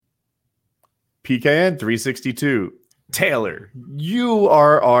PKN 362. Taylor, you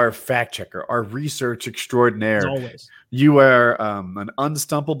are our fact checker, our research extraordinaire. As always. You are an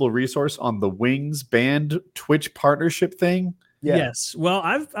unstumpable resource on the Wings band Twitch partnership thing. Yeah. Yes. Well,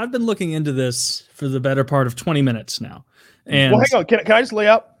 I've been looking into this for the better part of 20 minutes now. And Well, hang on. Can I just lay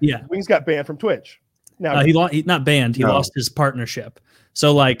out? Yeah. Wings got banned from Twitch. Now he not banned. He lost his partnership.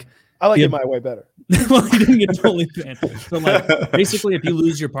 So like, I like it my way better. Well, he didn't get totally banned. But like, basically, if you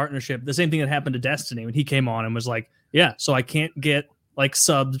lose your partnership, the same thing that happened to Destiny when he came on and was like, yeah, so I can't get like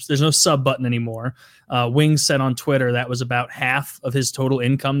subs. There's no sub button anymore. Wings said on Twitter that was about half of his total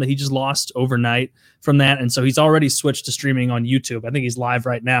income that he just lost overnight from that. And so he's already switched to streaming on YouTube. I think he's live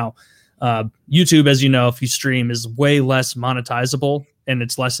right now. YouTube, as you know, if you stream, is way less monetizable and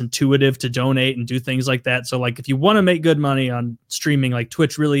it's less intuitive to donate and do things like that. So like if you want to make good money on streaming, like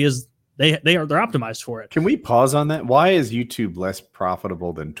Twitch really is, they're optimized for it. Can we pause on that? Why is YouTube less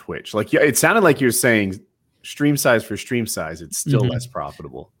profitable than Twitch? Like, it sounded like you're saying stream size for stream size, it's still less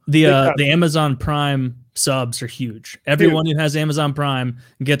profitable. The Amazon Prime subs are huge. Everyone who has Amazon Prime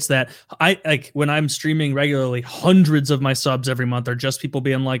gets that. I like when I'm streaming regularly, hundreds of my subs every month are just people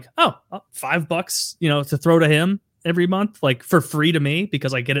being like, oh, $5, to throw to him every month, like for free to me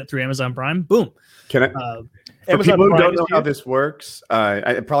because I get it through Amazon Prime. Boom. Can I? For people who don't know how this works,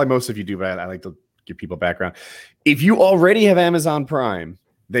 probably most of you do, but I like to give people background. If you already have Amazon Prime,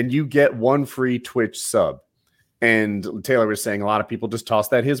 then you get one free Twitch sub. And Taylor was saying a lot of people just toss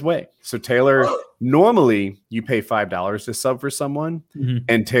that his way. So Taylor, normally you pay $5 to sub for someone,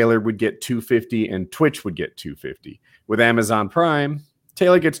 and Taylor would get $2.50 and Twitch would get $2.50. With Amazon Prime,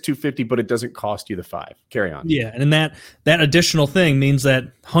 Taylor gets $2.50, but it doesn't cost you the $5. Carry on. Yeah, and that additional thing means that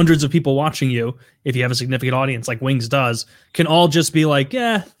hundreds of people watching you, if you have a significant audience like Wings does, can all just be like,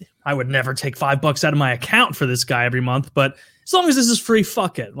 yeah, I would never take $5 out of my account for this guy every month, but as long as this is free,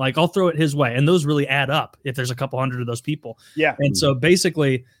 fuck it. Like, I'll throw it his way. And those really add up if there's a couple hundred of those people. Yeah. And so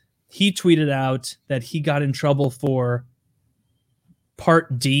basically, he tweeted out that he got in trouble for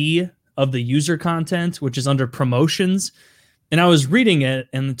Part D of the user content, which is under promotions. And I was reading it,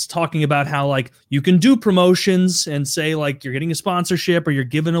 and it's talking about how, like, you can do promotions and say, like, you're getting a sponsorship or you're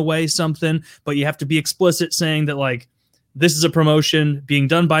giving away something, but you have to be explicit saying that, like, this is a promotion being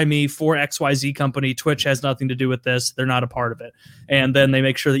done by me for XYZ company. Twitch has nothing to do with this. They're not a part of it. And then they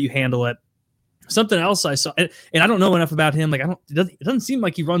make sure that you handle it. Something else I saw, and I don't know enough about him. Like, it doesn't seem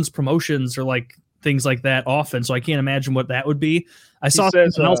like he runs promotions or like things like that often. So I can't imagine what that would be. I saw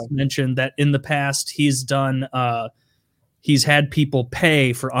someone else mention that in the past he's done, he's had people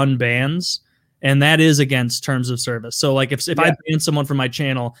pay for unbans. And that is against terms of service. So like if I ban someone from my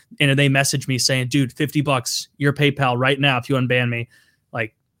channel and they message me saying, dude, $50, your PayPal right now if you unban me,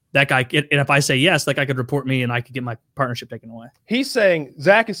 like that guy, and if I say yes, that guy could report me and I could get my partnership taken away.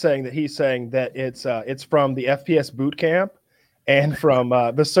 Zach is saying that it's from the FPS boot camp and from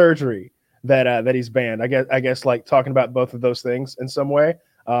the surgery that he's banned. I guess like talking about both of those things in some way.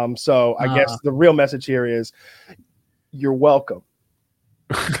 So I guess the real message here is you're welcome.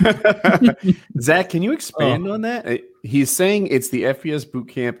 Zach, can you expand on that? He's saying it's the FPS boot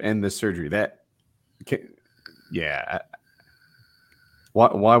camp and the surgery.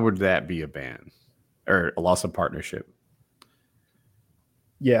 Why would that be a ban or a loss of partnership?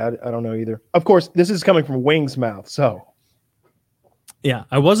 Yeah, I don't know either. Of course, this is coming from Wings' mouth, so yeah,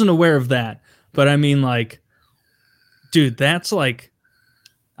 I wasn't aware of that, but I mean, like, dude, that's like,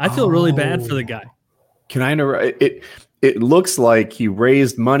 I feel really bad for the guy. Can I interrupt? It looks like he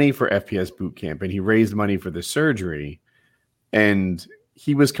raised money for FPS Bootcamp and he raised money for the surgery. And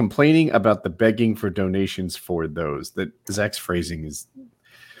he was complaining about the begging for donations for those. That Zach's phrasing is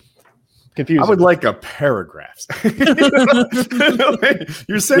confusing. I would like a paragraph.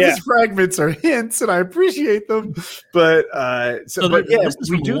 Your sentence fragments are hints, and I appreciate them. But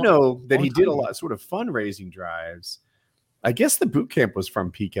we do know that he did a lot sort of fundraising drives. I guess the boot camp was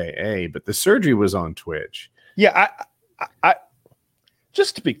from PKA, but the surgery was on Twitch. Yeah, I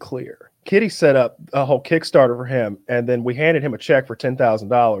just to be clear, Kitty set up a whole Kickstarter for him, and then we handed him a check for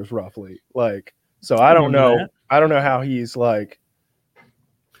 $10,000 roughly. Like, so I don't know. I don't know how he's like.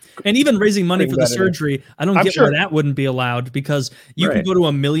 And even raising money for the surgery, I don't get why that wouldn't be allowed, because you can go to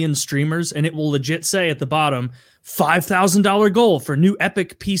 1 million streamers and it will legit say at the bottom, $5,000 goal for new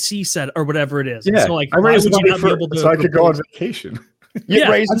Epic PC set or whatever it is. Yeah, so like, I raised money so I could go on vacation. You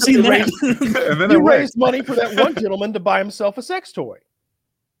raised money for that one gentleman to buy himself a sex toy.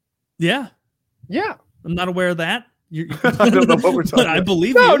 Yeah. Yeah. I'm not aware of that. I don't know what we're talking about. I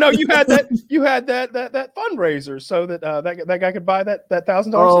believe no, you had that that fundraiser so that that guy could buy that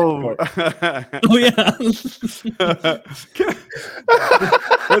 $1,000. Oh yeah.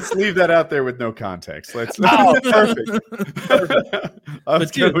 Let's leave that out there with no context. Perfect. I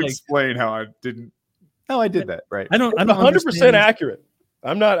was going to explain how I did that. Right. I don't 100% accurate.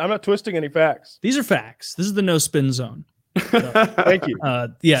 I'm not twisting any facts. These are facts. This is the no spin zone. So, thank you.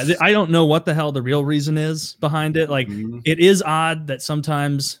 I don't know what the hell the real reason is behind it. Like, it is odd that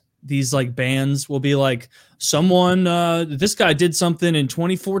sometimes these like bands will be like, someone, this guy did something in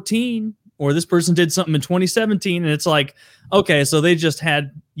 2014, or this person did something in 2017, and it's like, okay, so they just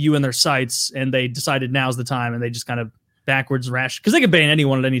had you in their sights, and they decided now's the time, and they just kind of backwards rash, because they can ban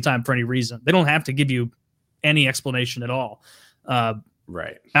anyone at any time for any reason. They don't have to give you any explanation at all.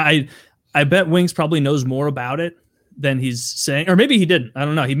 Right. I bet Wings probably knows more about it than he's saying, or maybe he didn't. I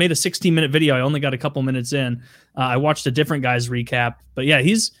don't know. He made a 16-minute video. I only got a couple minutes in. I watched a different guy's recap, but yeah,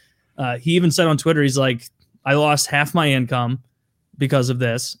 he even said on Twitter, he's like, I lost half my income because of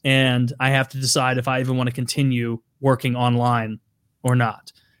this, and I have to decide if I even want to continue working online or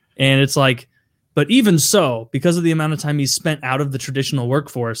not. And it's like, but even so, because of the amount of time he's spent out of the traditional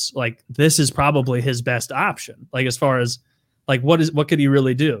workforce, like, this is probably his best option. Like, as far as like, what could he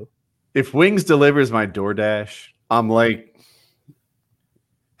really do? If Wings delivers my DoorDash, I'm like,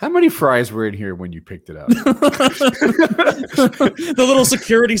 how many fries were in here when you picked it up? The little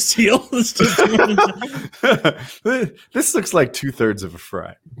security seal. This looks like 2/3 of a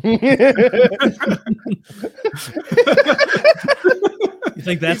fry. You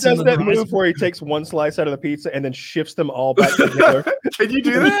think that's he does that move where he takes one slice out of the pizza and then shifts them all back together? Can you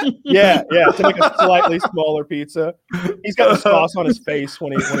do that? Yeah, to make a slightly smaller pizza. He's got the sauce on his face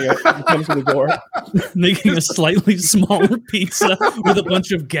when he comes to the door. Making a slightly smaller pizza with a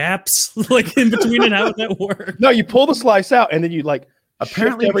bunch of gaps like in between, and how would that work? No, you pull the slice out and then you like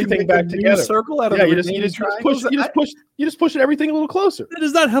apparently everything back together. Circle out of you just push everything a little closer. That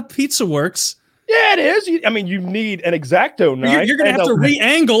is not how pizza works. Yeah, it is. You need an X-Acto knife. You're going to have to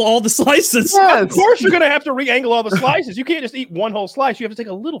re-angle all the slices. Yeah, of course you're going to have to re-angle all the slices. You can't just eat one whole slice. You have to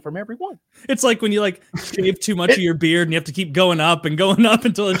take a little from every one. It's like when you like shave too much of your beard and you have to keep going up until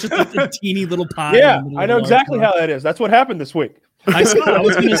it's just a teeny little pie. Yeah, I know exactly how that is. That's what happened this week. I was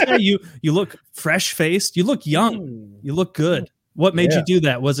going to say, you look fresh-faced. You look young. You look good. What made you do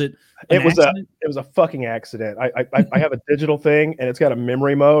that? Was it It was a fucking accident. I have a digital thing and it's got a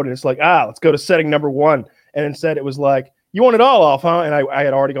memory mode, and it's like, let's go to setting number 1. And instead it was like, you want it all off, huh? And I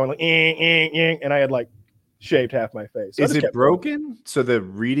had already gone like, and I had like shaved half my face. So is it broken? So the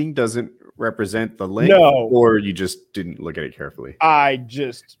reading doesn't represent the link? No. Or you just didn't look at it carefully? I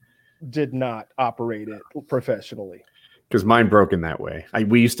just did not operate it professionally. Because mine broke in that way.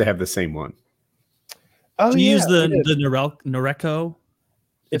 We used to have the same one. Oh, do you use the Noreko?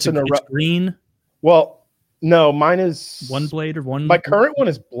 It's green. Well, no, mine is one blade or one. My current one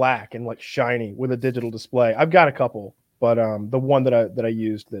is black and like shiny with a digital display. I've got a couple, but the one that I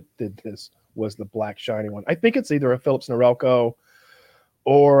used that did this was the black shiny one. I think it's either a Philips Norelco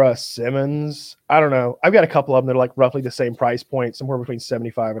or a Simmons. I don't know. I've got a couple of them that are like roughly the same price point, somewhere between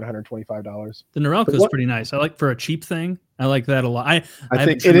 $75 and $125. The Norelco is pretty nice. I like for a cheap thing. I like that a lot. I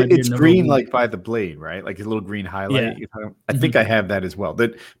think it's green, like by the blade, right? Like a little green highlight. Yeah. I think I have that as well.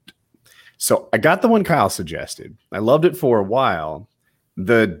 So I got the one Kyle suggested. I loved it for a while.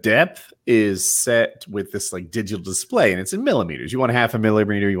 The depth is set with this like digital display, and it's in millimeters. You want 0.5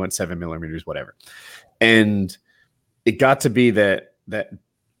 millimeter, you want 7 millimeters, whatever. And it got to be that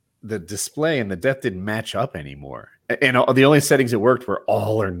the display and the depth didn't match up anymore. And the only settings that worked were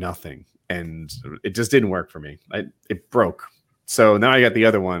all or nothing. And it just didn't work for me. It broke. So now I got the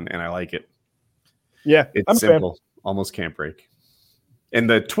other one and I like it. Yeah. It's simple. Almost can't break. And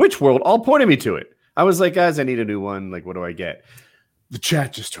the Twitch world all pointed me to it. I was like, guys, I need a new one. Like, what do I get? The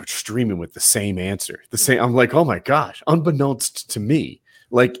chat just starts streaming with the same answer. I'm like, oh my gosh, unbeknownst to me,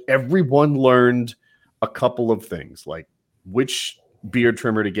 like everyone learned a couple of things, like which beard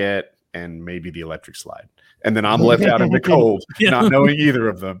trimmer to get and maybe the electric slide. And then I'm left out in the cold, not knowing either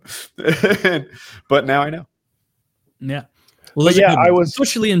of them. But now I know. Yeah. Well, I was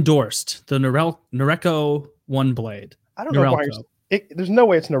officially endorsed the Noreko one blade. I don't know why there's no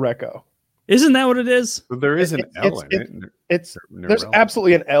way it's Noreko. Isn't that what it is? There is an L in it. There's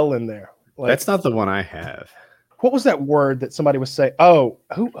absolutely an L in there. Like, that's not the one I have. What was that word that somebody was saying? Oh,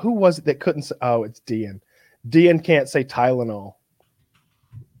 who was it that couldn't say? Oh, it's Dean. Dean can't say Tylenol.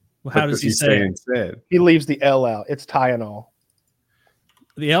 Well, how does he say it? Instead? He leaves the L out. It's Tylenol.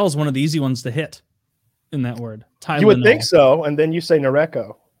 The L is one of the easy ones to hit in that word. Tylenol. You would think so, and then you say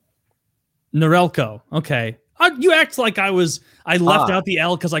Noreko. Norelco. Okay. You act like I left out the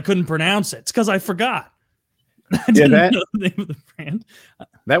L because I couldn't pronounce it. It's because I forgot. I didn't know the name of the brand.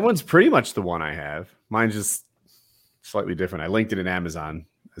 That one's pretty much the one I have. Mine's just slightly different. I linked it in Amazon.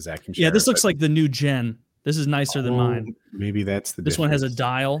 Zach can share. Yeah, this looks like the new gen. This is nicer than mine. Maybe that's the This difference. one has a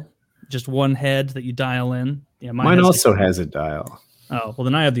dial, just one head that you dial in. Yeah, mine also has a dial. Oh, well,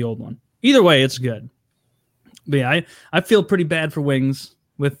 then I have the old one. Either way, it's good. But yeah, I feel pretty bad for Wings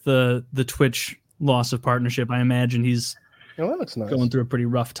with the Twitch loss of partnership. I imagine he's that looks nice. Going through a pretty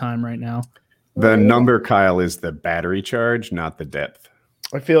rough time right now. The number, Kyle, is the battery charge, not the depth.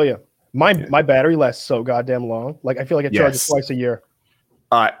 I feel you. My battery lasts so goddamn long. Like I feel like it charges twice a year.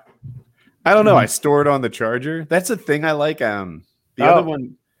 I don't know. I store it on the charger. That's a thing I like. The other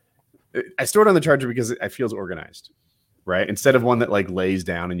one, I store it on the charger because it feels organized, right? Instead of one that like lays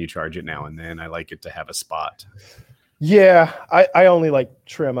down and you charge it now and then. I like it to have a spot. Yeah, I only like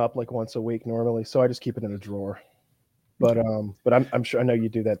trim up like once a week normally, so I just keep it in a drawer. But I'm sure I know you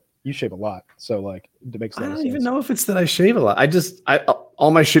do that. You shave a lot, so like it makes sense. I don't even know if it's that I shave a lot. All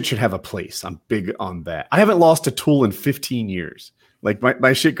my shit should have a place. I'm big on that. I haven't lost a tool in 15 years. Like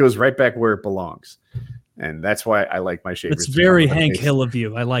my shit goes right back where it belongs, and that's why I like my shavers. It's very Hank Hill of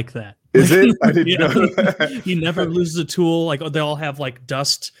you. I like that. Is it? I didn't know. He never loses a tool. Like they all have like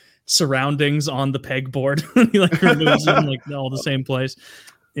dust surroundings on the pegboard. He like removes them like all the same place.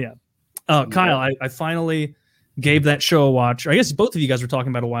 Yeah. Kyle, I finally gave that show a watch. I guess both of you guys were talking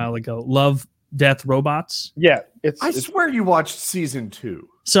about a while ago. Love, Death, Robots. Yeah, I swear you watched season 2.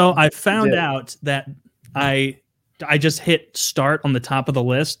 So I found out that I just hit start on the top of the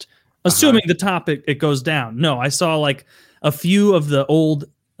list, assuming the topic it goes down. No, I saw like a few of the old,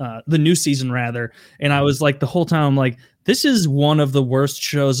 the new season rather, and I was like the whole time I'm like, this is one of the worst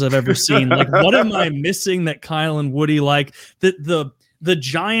shows I've ever seen. Like, what am I missing that Kyle and Woody like? The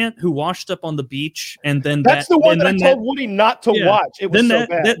giant who washed up on the beach, and then that's the one that I told Woody not to watch. It was so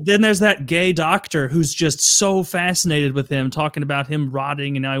bad. Then there's that gay doctor who's just so fascinated with him, talking about him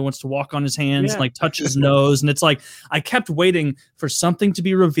rotting, and now he wants to walk on his hands, and like touch his nose, and it's like I kept waiting for something to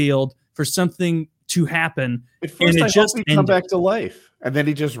be revealed, for something to happen. At first, and it just come back to life, and then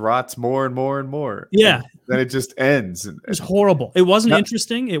he just rots more and more and more. Yeah, and then it just ends. It was horrible. It wasn't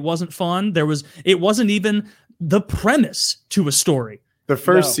interesting. It wasn't fun. It wasn't even the premise to a story. The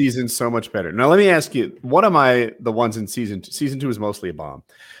first season's so much better. Now, let me ask you, what am I the ones in season 2? Season 2 is mostly a bomb.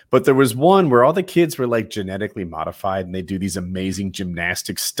 But there was one where all the kids were like genetically modified and they do these amazing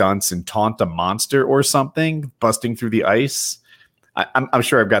gymnastic stunts and taunt a monster or something, busting through the ice. I'm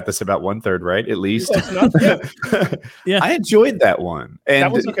sure I've got this about 1/3 right, at least. Yeah. I enjoyed that one. And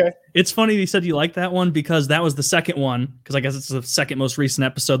that was okay. It's funny you said you liked that one because that was the second one, because I guess it's the second most recent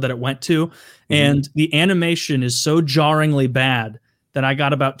episode that it went to. And the animation is so jarringly bad that I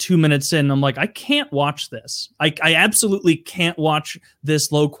got about 2 minutes in and I'm like, I can't watch this. I absolutely can't watch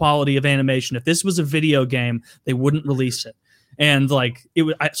this low quality of animation. If this was a video game, they wouldn't release it. And like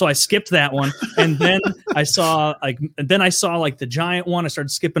so I skipped that one, and then I saw the giant one. I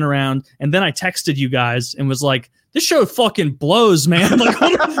started skipping around, and then I texted you guys and was like, "This show fucking blows, man! Like,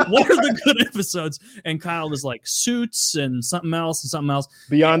 what are the good episodes?" And Kyle was like, "Suits" and something else.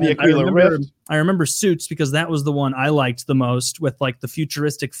 Beyond the Aquila Rift. I remember Suits because that was the one I liked the most, with like the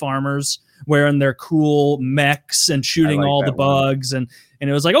futuristic farmers wearing their cool mechs and shooting all the bugs, and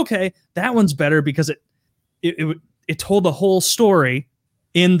it was like, okay, that one's better because it told the whole story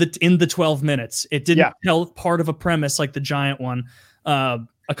in the 12 minutes. It didn't tell part of a premise like the giant one. A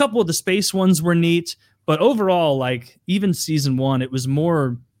couple of the space ones were neat, but overall, like even season 1, it was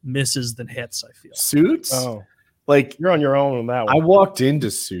more misses than hits, I feel. Suits? Oh, like you're on your own on that one. I walked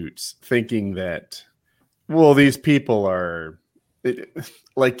into Suits thinking that, well, these people are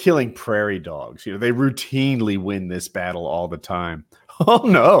like killing prairie dogs. You know, they routinely win this battle all the time. Oh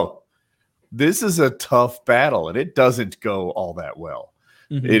no. This is a tough battle, and it doesn't go all that well.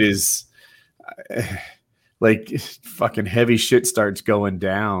 It is like fucking heavy shit starts going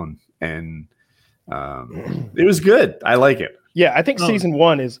down, and it was good. I like it. Yeah, I think season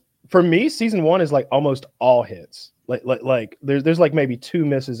 1 is, for me, season 1 is like almost all hits. Like there's like maybe 2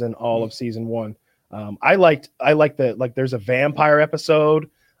 misses in all of season 1. I like the, like there's a vampire episode.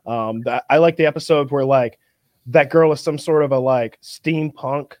 I like the episode where like that girl is some sort of a like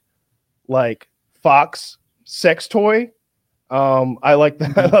steampunk like fox sex toy. I like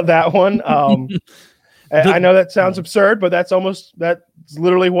that. I love that one. I know that sounds absurd, but that's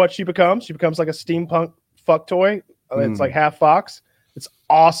literally what she becomes. She becomes like a steampunk fuck toy. It's like half fox. It's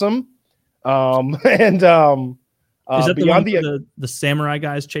awesome. And is that beyond the samurai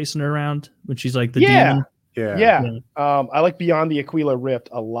guys chasing her around when she's like the demon? Yeah. I like Beyond the Aquila Rift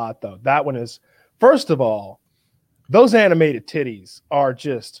a lot, though. That one is, first of all, those animated titties are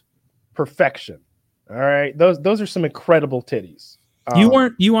just perfection. All right, those are some incredible titties.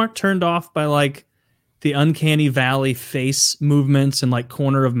 You aren't turned off by like the uncanny valley face movements and like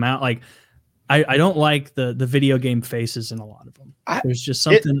corner of mouth. Like I don't like the video game faces in a lot of them. There's just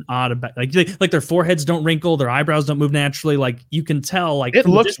something odd about like their foreheads don't wrinkle, their eyebrows don't move naturally. Like you can tell, like it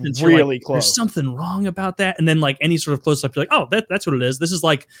looks distance, really like, close. There's something wrong about that. And then like any sort of close up, you're like, oh, that's what it is. This is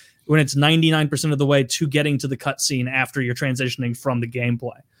like when it's 99% of the way to getting to the cutscene after you're transitioning from the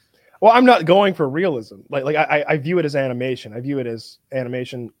gameplay. Well, I'm not going for realism. Like I view it as animation. I view it as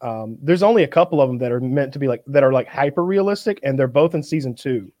animation. There's only a couple of them that are meant to be like that are like hyper realistic, and they're both in season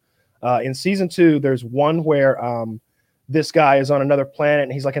 2. In season 2, there's one where this guy is on another planet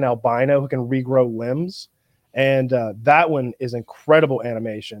and he's like an albino who can regrow limbs, and that one is incredible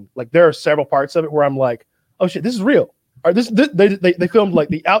animation. Like there are several parts of it where I'm like, oh shit, this is real. Or they filmed like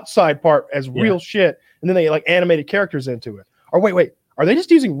the outside part as real shit, and then they like animated characters into it. Or wait, are they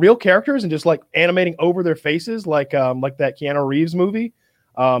just using real characters and just like animating over their faces like that Keanu Reeves movie,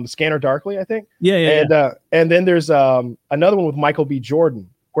 Scanner Darkly, I think. And then there's another one with Michael B. Jordan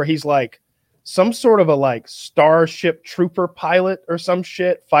where he's like some sort of a like Starship Trooper pilot or some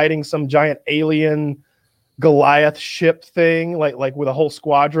shit fighting some giant alien Goliath ship thing, like with a whole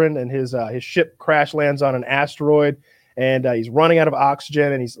squadron, and his ship crash lands on an asteroid, and he's running out of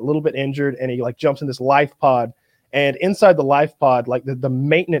oxygen and he's a little bit injured, and he like jumps in this life pod, and inside the life pod, like the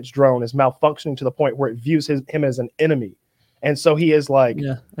maintenance drone is malfunctioning to the point where it views him as an enemy. And so he is like,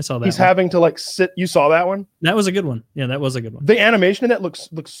 I saw that. He's having to like sit. You saw that one? That was a good one. Yeah, that was a good one. The animation in that looks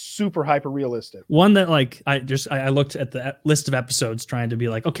super hyper realistic. One that like I looked at the list of episodes trying to be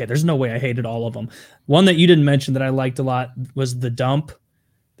like, okay, there's no way I hated all of them. One that you didn't mention that I liked a lot was The Dump.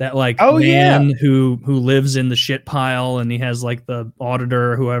 That like man who lives in the shit pile, and he has like the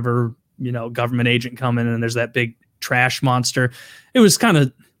auditor, whoever, government agent coming, and there's that big trash monster. It was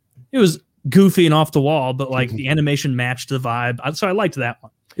goofy and off the wall, but like the animation matched the vibe. So I liked that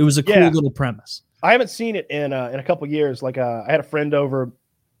one. It was a cool little premise. I haven't seen it in a couple years. Like I had a friend over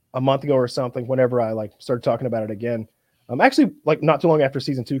a month ago or something. Whenever I like started talking about it again, actually like not too long after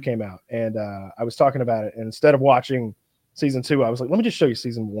season 2 came out, and I was talking about it. And instead of watching season 2, I was like, let me just show you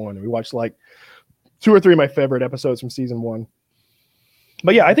season 1. And we watched like 2 or 3 of my favorite episodes from season 1.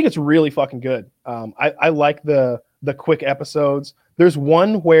 But yeah, I think it's really fucking good. I like the quick episodes. There's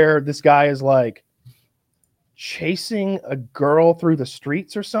one where this guy is like chasing a girl through the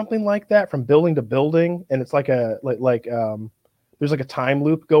streets or something like that from building to building, and it's like there's like a time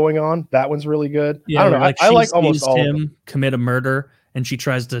loop going on. That one's really good. Yeah, I don't know. Like I like almost all of them. Commit a murder, and she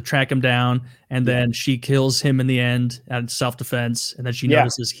tries to track him down, and then she kills him in the end out of self-defense, and then she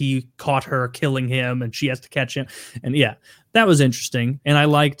notices he caught her killing him, and she has to catch him. And that was interesting, and I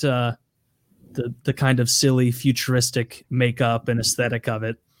liked the kind of silly futuristic makeup and aesthetic of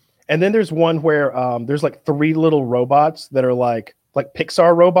it. And then there's one where there's like 3 little robots that are like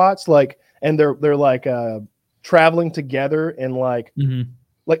Pixar robots, and they're like traveling together, and like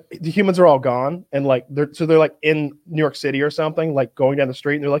the humans are all gone, and like they're like in New York City or something, like going down the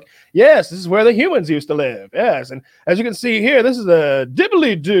street, and they're like, yes, this is where the humans used to live. Yes, and as you can see here, this is a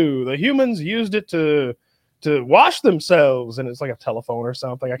dibbly-doo. The humans used it to wash themselves, and it's like a telephone or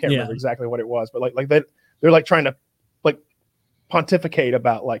something. I can't remember exactly what it was, but like they're like trying to like pontificate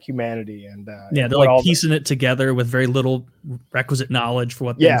about like humanity, and they're like piecing it together with very little requisite knowledge for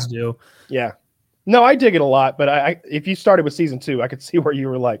what things do. Yeah, no, I dig it a lot. But I if you started with season 2, I could see where you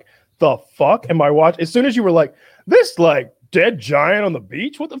were like, the fuck am I watching? As soon as you were like, this like dead giant on the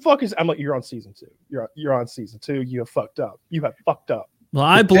beach, what the fuck is? I'm like, you're on season 2. You're on season 2. You have fucked up. You have fucked up. Well,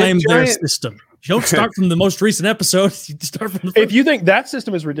 I blame their system. You don't start from the most recent episode. You start from the first. If you think that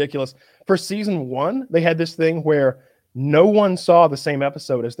system is ridiculous, for season 1, they had this thing where no one saw the same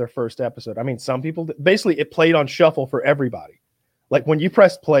episode as their first episode. I mean, some people basically it played on shuffle for everybody. Like when you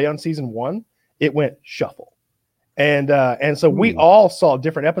pressed play on season 1, it went shuffle, and so we all saw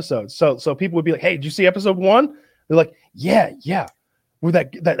different episodes. So people would be like, "Hey, did you see episode 1?" They're like, "Yeah." With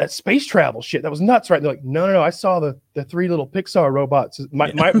that space travel shit, that was nuts, right? They're like, no, I saw the 3 little Pixar robots. My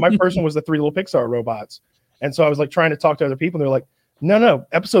person was the 3 little Pixar robots, and so I was like trying to talk to other people, and they're like, no,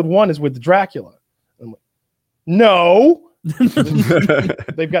 episode 1 is with the Dracula. I'm like, no,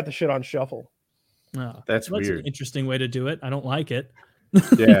 they've got the shit on shuffle. Oh, that's weird. An interesting way to do it. I don't like it.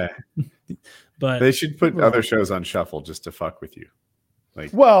 Yeah, but they should put other shows on shuffle just to fuck with you,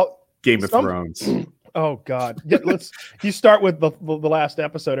 like Game of Thrones. Oh God! You start with the last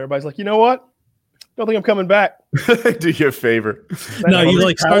episode. Everybody's like, you know what? don't think I'm coming back. Do you a favor. No, you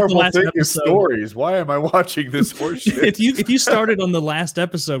like start the last episode. Stories. Why am I watching this horseshit? if you started on the last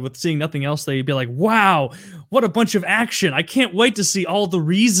episode with seeing nothing else there, you'd be like, wow, what a bunch of action. I can't wait to see all the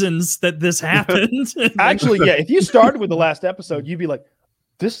reasons that this happened. Actually, yeah, if you started with the last episode, you'd be like,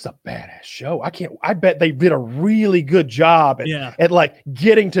 this is a badass show. I bet they did a really good job at like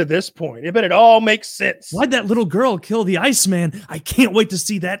getting to this point. I bet it all makes sense. Why'd that little girl kill the Iceman? I can't wait to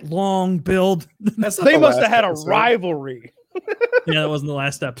see that long build. They must have had a rivalry. Yeah, that wasn't the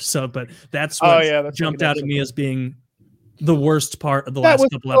last episode, but that's what jumped out at me as being the worst part of the last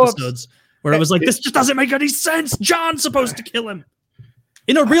couple episodes, where it was like, this just doesn't make any sense. Jon's supposed to kill him.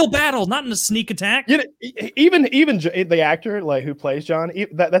 In a real battle, not in a sneak attack. You know, even the actor like who plays Jon,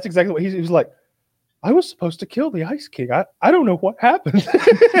 that's exactly what he was like. I was supposed to kill the Ice King. I don't know what happened.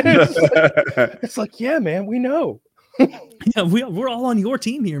 it's like, yeah, man, we know. Yeah, we're all on your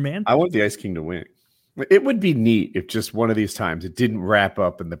team here, man. I want the Ice King to win. It would be neat if just one of these times it didn't wrap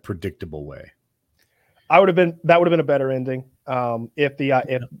up in the predictable way. That would have been a better ending. If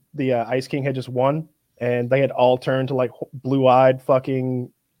the Ice King had just won. And they had all turned to like blue-eyed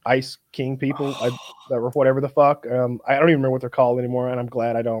fucking Ice King people, or whatever the fuck. I don't even remember what they're called anymore, and I'm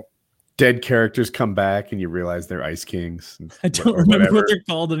glad I don't. Dead characters come back, and you realize they're Ice Kings. I don't remember what they're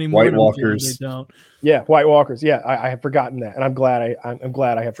called anymore. White Walkers. They don't. Yeah, White Walkers. Yeah, I have forgotten that, and I'm glad I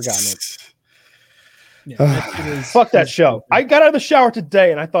have forgotten it. Yeah, fuck that show. I got out of the shower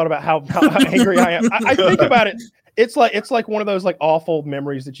today, and I thought about how angry I am. I think about it. It's like one of those like awful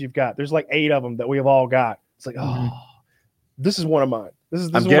memories that you've got. There's like 8 of them that we have all got. It's like, this is one of mine. This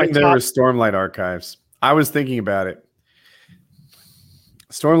I'm is getting there with Stormlight Archives. I was thinking about it.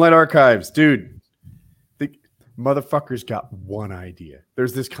 Stormlight Archives, dude. The motherfuckers got one idea.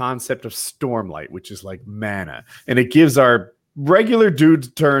 There's this concept of Stormlight, which is like mana, and it gives our regular dudes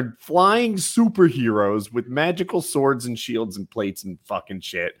turned flying superheroes with magical swords and shields and plates and fucking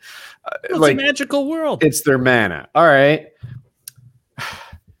shit. It's like a magical world. It's their mana. All right.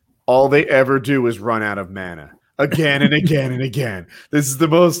 All they ever do is run out of mana again and again and again. This is the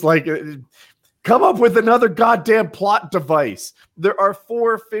most like come up with another goddamn plot device. There are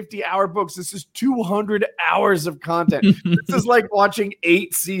 4 50-hour books. This is 200 hours of content. This is like watching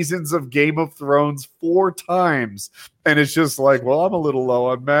 8 seasons of Game of Thrones 4 times. And it's just like, well, I'm a little low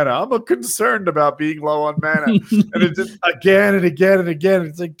on mana. I'm concerned about being low on mana. And it's just again and again and again.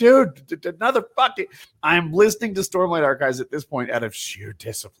 It's like, dude, another fucking. I'm listening to Stormlight Archives at this point out of sheer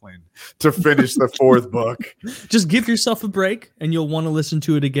discipline to finish the 4th book. Just give yourself a break and you'll want to listen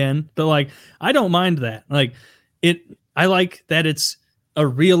to it again. But like, I don't mind that. Like I like that it's a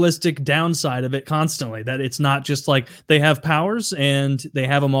realistic downside of it constantly, that it's not just like they have powers and they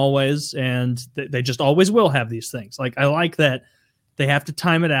have them always and they just always will have these things. Like I like that they have to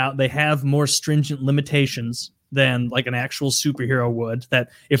time it out. They have more stringent limitations than like an actual superhero would,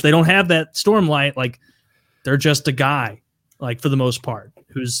 that if they don't have that Stormlight, like they're just a guy, like for the most part,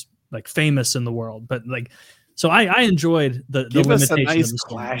 who's like famous in the world. But like, so I enjoyed the Give us limitation. A nice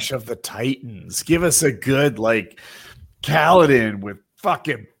Clash of the Titans. Give us a good like Kaladin with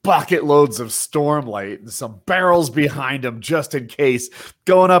fucking bucket loads of Stormlight and some barrels behind him just in case,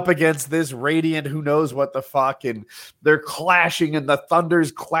 going up against this Radiant who knows what the fuck, and they're clashing and the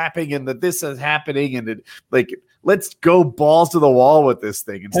thunder's clapping and this is happening, and it, like, let's go balls to the wall with this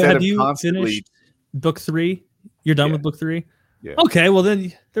thing instead of constantly. Finished book 3? You're done with book 3? Yeah. Okay, well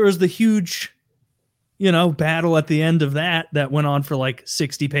then there was the huge battle at the end of that went on for like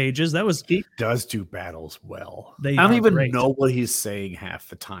 60 pages. That was. He does do battles well. I don't even know what he's saying half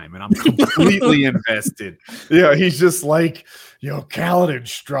the time, and I'm completely invested. Yeah, he's just like, Kaladin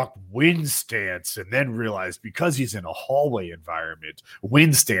struck wind stance and then realized because he's in a hallway environment,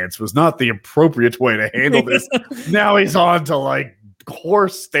 wind stance was not the appropriate way to handle this. Now he's on to like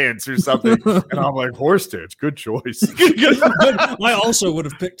horse stance or something, and I'm like, horse stance, good choice. I also would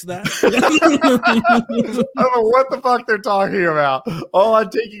have picked that. I don't know what the fuck they're talking about. All I'm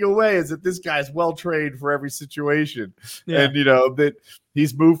taking away is that this guy's well trained for every situation, and that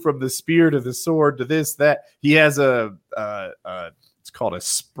he's moved from the spear to the sword to this, that he has a it's called a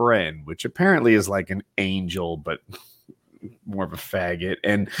spren, which apparently is like an angel, but more of a faggot,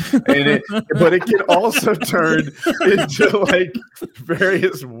 but it can also turn into like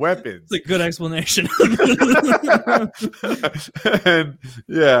various weapons. It's a good explanation. and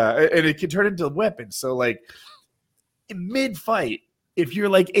it can turn into weapons. So like in mid-fight, if you're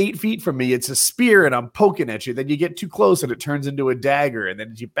like 8 feet from me, it's a spear and I'm poking at you. Then you get too close and it turns into a dagger. And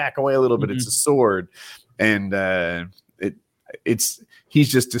then as you back away a little bit, it's a sword. And he's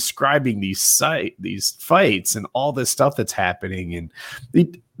just describing these fights and all this stuff that's happening. And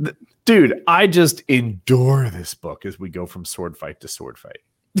dude, Dude, I just endure this book as we go from sword fight to sword fight.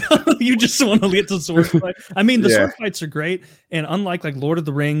 You just want to get to sword fight. I mean, the sword fights are great, and unlike like Lord of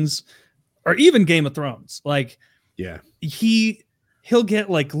the Rings or even Game of Thrones, like he'll get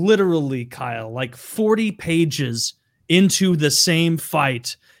like literally, Kyle, like 40 pages into the same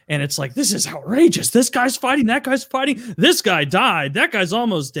fight. And it's like, this is outrageous. This guy's fighting. That guy's fighting. This guy died. That guy's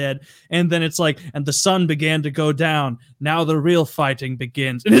almost dead. And then it's like, and the sun began to go down. Now the real fighting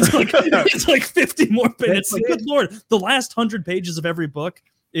begins. And it's like 50 more pages. Like, good Lord. The last 100 pages of every book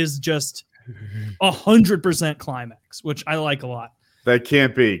is just 100% climax, which I like a lot. That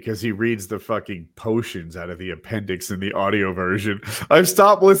can't be, because he reads the fucking potions out of the appendix in the audio version. I've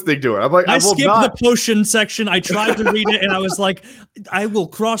stopped listening to it. I'm like, I skipped the potion section. I tried to read it, and I was like, I will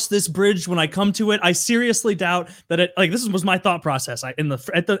cross this bridge when I come to it. I seriously doubt that it. Like, this was my thought process. At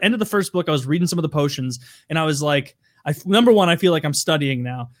the end of the first book, I was reading some of the potions, and I was like, number one, I feel like I'm studying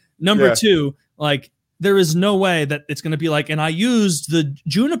now. Number two, like, there is no way that it's going to be like, and I used the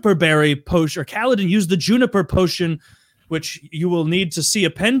juniper berry potion, or Kaladin used the juniper potion, which you will need to see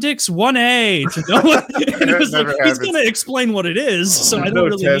Appendix 1A to know. And it was like, he's going to explain what it is, so I don't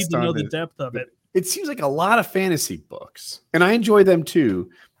really need to know the depth of it. It seems like a lot of fantasy books, and I enjoy them too.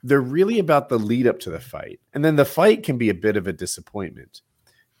 They're really about the lead up to the fight, and then the fight can be a bit of a disappointment.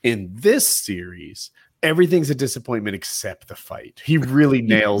 In this series, everything's a disappointment except the fight. He really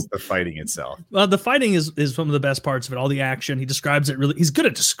nails the fighting itself. Well, the fighting is one of the best parts of it. All the action, he describes it really. He's good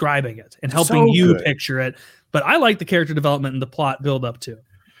at describing it and helping you picture it. But I like the character development and the plot build up too.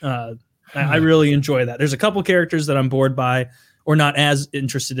 I really enjoy that. There's a couple characters that I'm bored by or not as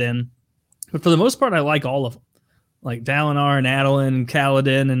interested in, but for the most part, I like all of them. Like Dalinar and Adolin and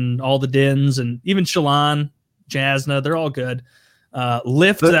Kaladin and all the Dins and even Shallan, Jasna, they're all good.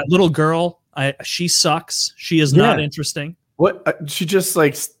 Lift, that little girl, she sucks. She is not interesting. What? She just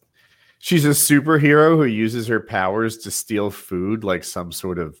like, she's a superhero who uses her powers to steal food like some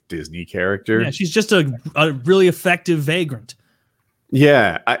sort of Disney character. Yeah, she's just a really effective vagrant.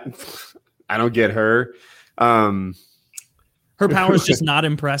 Yeah, I don't get her. Her power is just not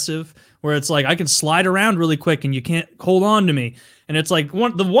impressive, where it's like, I can slide around really quick and you can't hold on to me. And it's like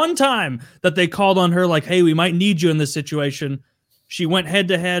the one time that they called on her, like, hey, we might need you in this situation, she went head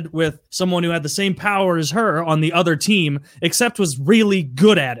to head with someone who had the same power as her on the other team, except was really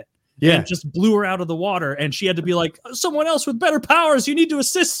good at it. Yeah, and just blew her out of the water, and she had to be like, someone else with better powers, you need to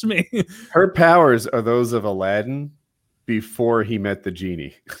assist me. Her powers are those of Aladdin before he met the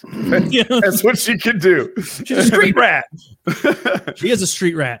genie. That's what she can do. She's a street rat. She is a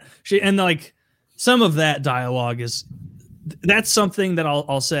street rat. And like some of that dialogue that's something that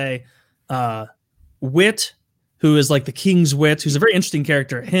I'll say. Wit, who is like the king's wit, who's a very interesting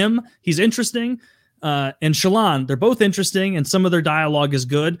character. He's interesting. And Shallan, they're both interesting, and some of their dialogue is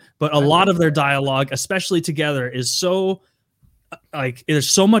good, but a lot of their dialogue, especially together, is so like, there's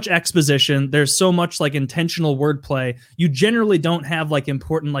so much exposition, there's so much like intentional wordplay. You generally don't have like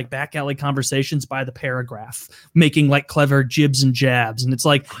important like back alley conversations by the paragraph, making like clever jibs and jabs. And it's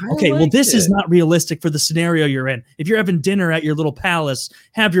like, okay, well, this is not realistic for the scenario you're in. If you're having dinner at your little palace,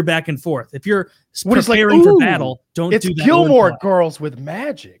 have your back and forth. If you're preparing for battle, don't do that. It's Gilmore Girls with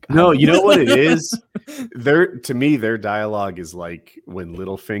magic. No, you know what it is? To me, their dialogue is like when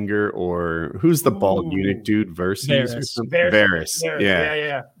Littlefinger or who's the bald eunuch dude, Varys.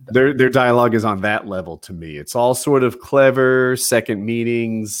 Yeah. Their dialogue is on that level to me. It's all sort of clever second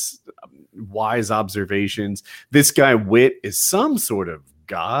meanings, wise observations. This guy Wit is some sort of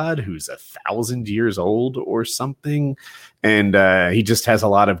god who's 1,000 years old or something, and he just has a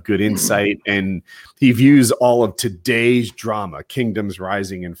lot of good insight, and he views all of today's drama, kingdoms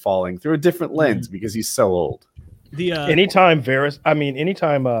rising and falling, through a different lens because he's so old. Anytime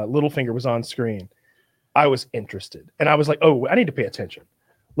Littlefinger was on screen, I was interested, and I was like, oh, I need to pay attention.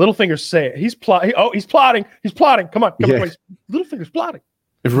 Littlefinger say he's plotting. Come on. Littlefinger's plotting.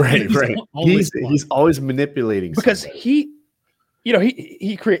 Right. He's always manipulating because he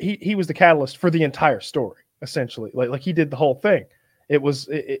was the catalyst for the entire story, essentially. Like he did the whole thing.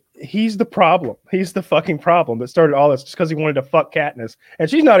 He's the problem. He's the fucking problem that started all this, just because he wanted to fuck Katniss, and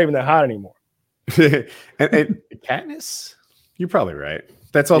she's not even that hot anymore. and Katniss, you're probably right.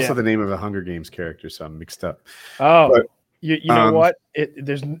 That's also the name of a Hunger Games character, so I'm mixed up. Oh, but, you know what?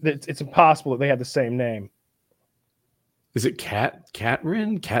 It's impossible that they have the same name. Is it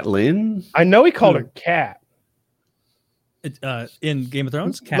Catelyn? I know he called her Cat. In Game of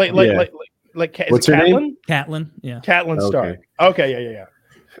Thrones, like what's her name? Catelyn, yeah. Catelyn Stark. Okay, yeah.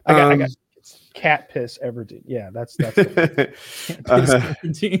 I got cat piss ever did. Yeah, that's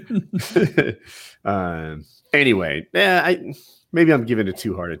anyway, yeah, maybe I'm giving it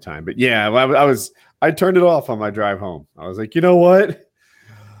too hard a time, but yeah, I turned it off on my drive home. I was like, you know what?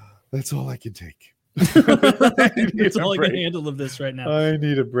 That's all I can take. That's all I can handle of this right now. I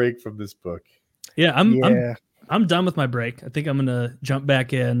need a break from this book. Yeah, I'm done with my break. I think I'm gonna jump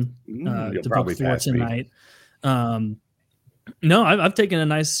back in to book 4 tonight. No, I've taken a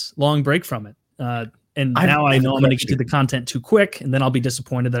nice long break from it, and now I know I'm going to get to the content too quick, and then I'll be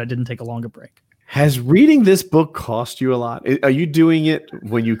disappointed that I didn't take a longer break. Has reading this book cost you a lot? Are you doing it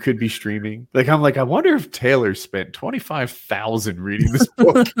when you could be streaming? Like, I'm like, I wonder if Taylor spent $25,000 reading this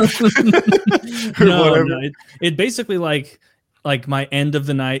book. No, it basically like my end of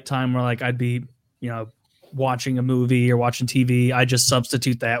the night time where like I'd be, watching a movie or watching TV. I just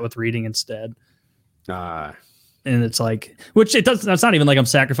substitute that with reading instead. And it's like, which it does. That's not even like I'm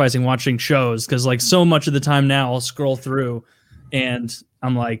sacrificing watching shows, because like so much of the time now I'll scroll through, and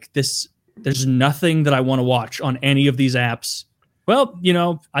I'm like, there's nothing that I want to watch on any of these apps. Well,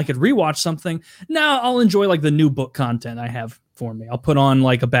 I could rewatch something. Now I'll enjoy like the new book content I have for me. I'll put on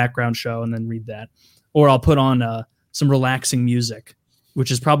like a background show and then read that, or I'll put on some relaxing music, which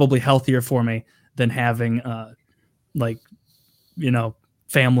is probably healthier for me than having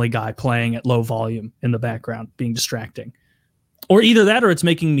Family Guy playing at low volume in the background, being distracting. Or either that, or it's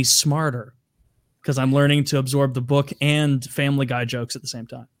making me smarter because I'm learning to absorb the book and Family Guy jokes at the same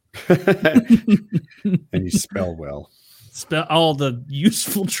time. And you spell well. Spell all the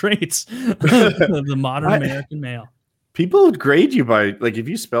useful traits of the modern American male. People would grade you by, like, if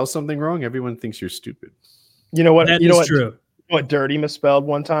you spell something wrong, everyone thinks you're stupid. You know what? That is true. You know what Dirty misspelled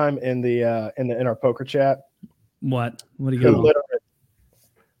one time in our poker chat? What do you got?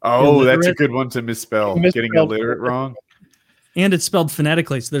 Oh, that's a good one to misspell. Getting illiterate wrong. And it's spelled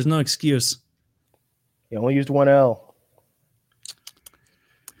phonetically, so there's no excuse. He only used one L.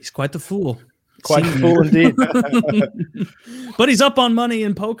 He's quite the fool. Quite the fool indeed. But he's up on money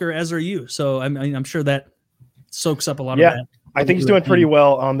in poker, as are you. So I'm sure that soaks up a lot of that. I think he's doing pretty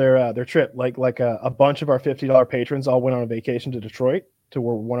well on their trip. Like a bunch of our $50 patrons all went on a vacation to Detroit, to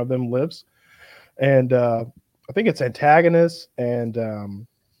where one of them lives. And I think it's Antagonist and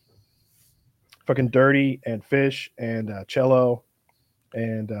fucking Dirty and Fish and Cello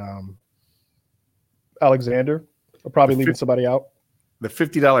and Alexander. I'll probably leaving somebody out. The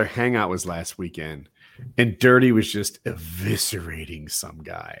 $50 hangout was last weekend, and Dirty was just eviscerating some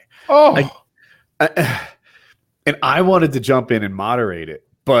guy. Oh, and I wanted to jump in and moderate it,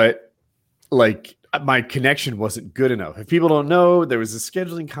 but like my connection wasn't good enough. If people don't know, there was a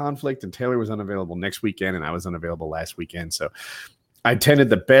scheduling conflict, and Taylor was unavailable next weekend, and I was unavailable last weekend. So I attended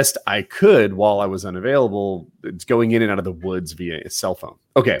the best I could while I was unavailable. It's going in and out of the woods via a cell phone.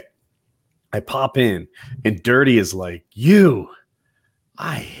 Okay. I pop in, and Dirty is like,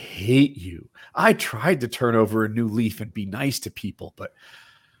 I hate you. I tried to turn over a new leaf and be nice to people, but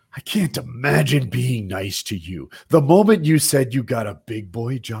I can't imagine being nice to you. The moment you said you got a big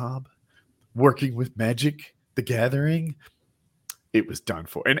boy job working with Magic the Gathering, it was done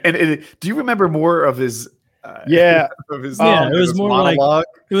for. And do you remember more of his? It was more monologue?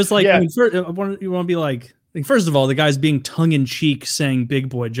 It was like, you want to be like, first of all, the guy's being tongue in cheek saying big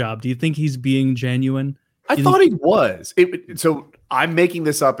boy job. Do you think he's being genuine? I thought he was. So I'm making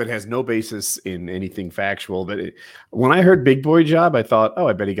this up. It has no basis in anything factual. But when I heard big boy job, I thought,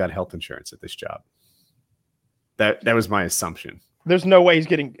 I bet he got health insurance at this job. That was my assumption. There's no way he's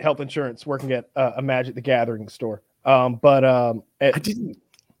getting health insurance working at a Magic the Gathering store. I didn't.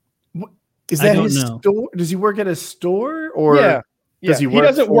 Is that his store? Does he work at a store, or does he work? He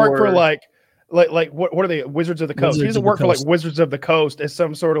doesn't work for like what are they? Wizards of the Coast. He doesn't work for like Wizards of the Coast as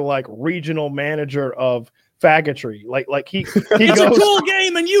some sort of like regional manager of faggotry. Like he it's goes, a cool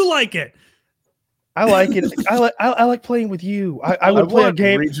game and you like it. I like it. I like playing with you. I would play a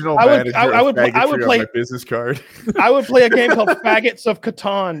game. I would play my business card. I would play a game called Faggots of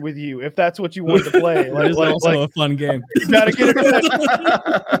Catan with you if that's what you wanted to play. It's also a fun game. You gotta get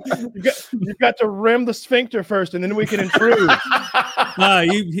it. You've got to rim the sphincter first, and then we can intrude.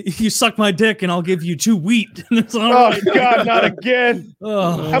 You suck my dick, and I'll give you 2 wheat. Right. God, not again!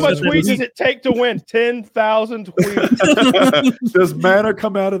 How much wheat does it take to win? 10,000 wheat. Does mana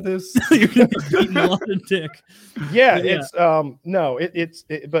come out of this? You're gonna be beating a lot of dick. It's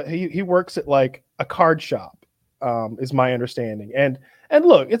but he works at like a card shop, is my understanding. And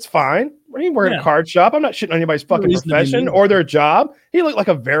look, it's fine. When you work at a card shop, I'm not shitting on anybody's fucking profession or their job. He looked like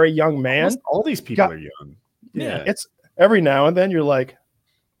a very young man. Almost all these people are young. Yeah, it's every now and then you're like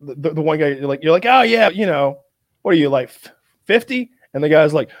the one guy. You're like, oh yeah, what are you like 50? And the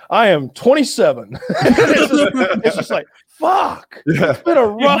guy's like, I am 27. it's just like, fuck. Yeah. It's been a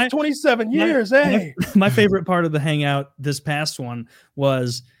rough 27 years, My favorite part of the hangout this past one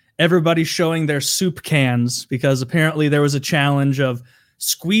was everybody showing their soup cans, because apparently there was a challenge of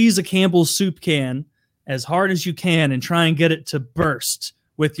squeeze a Campbell's soup can as hard as you can and try and get it to burst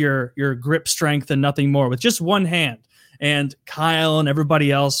with your grip strength and nothing more, with just one hand. And Kyle and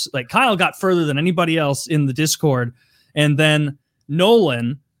everybody else, like Kyle got further than anybody else in the Discord. And then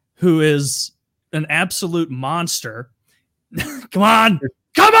Nolan, who is an absolute monster. Come on.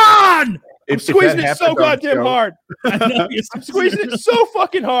 I'm squeezing it so goddamn hard. I'm squeezing it so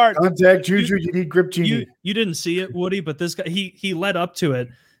fucking hard. Contact Juju, you need grip genie. You didn't see it, Woody, but this guy, he led up to it.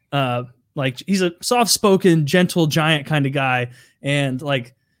 Like he's a soft-spoken, gentle giant kind of guy. And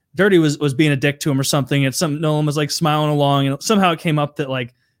like Dirty was being a dick to him or something. And Nolan was like smiling along. And somehow it came up that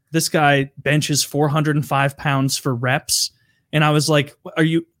like this guy benches 405 pounds for reps. And I was like, are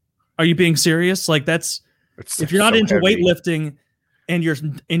you being serious? Like if you're not into weightlifting and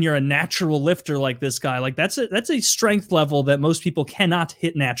you're a natural lifter like this guy, like that's a strength level that most people cannot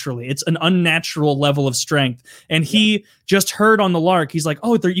hit naturally. It's an unnatural level of strength. And he just heard on the lark, he's like,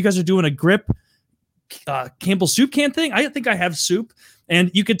 oh, you guys are doing a grip Campbell soup can thing? I think I have soup. And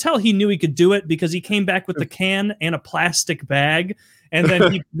you could tell he knew he could do it because he came back with the can and a plastic bag. And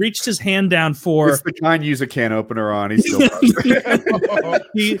then he reached his hand down for... It's the kind you use a can opener on. He's still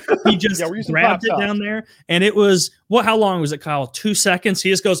he just grabbed it down there. And it was... how long was it, Kyle? 2 seconds? He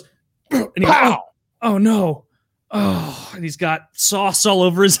just goes... And he goes, oh, no. Oh, and he's got sauce all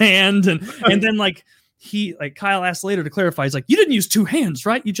over his hand. And then Kyle asked later to clarify. He's like, you didn't use two hands,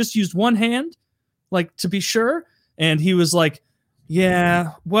 right? You just used one hand? Like, to be sure? And he was like,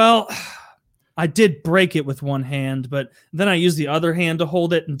 yeah, well... I did break it with one hand, but then I used the other hand to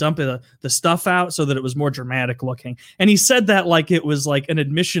hold it and dump the stuff out so that it was more dramatic looking. And he said that like it was like an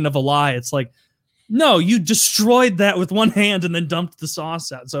admission of a lie. It's like, no, you destroyed that with one hand and then dumped the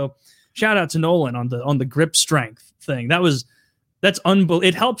sauce out. So shout out to Nolan on the grip strength thing. That's unbelievable.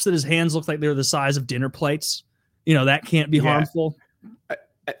 It helps that his hands look like they're the size of dinner plates. You know, that can't be harmful.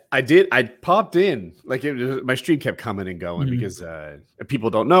 I popped in, like my stream kept coming and going because people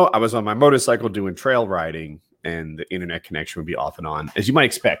don't know, I was on my motorcycle doing trail riding and the internet connection would be off and on, as you might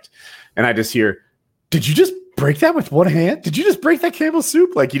expect. And I just hear, did you just break that with one hand? Did you just break that Campbell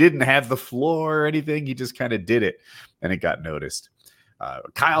soup? Like you didn't have the floor or anything. You just kind of did it and it got noticed.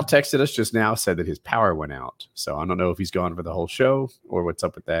 Kyle texted us just now, said that his power went out. So I don't know if he's gone for the whole show or what's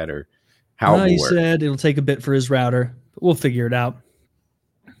up with that or how it will he work. said it'll take a bit for his router, but we'll figure it out.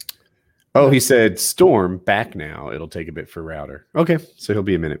 Oh, he said Storm back now. It'll take a bit for router. Okay, so he'll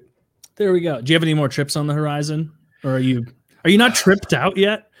be a minute. There we go. Do you have any more trips on the horizon, or are you not tripped out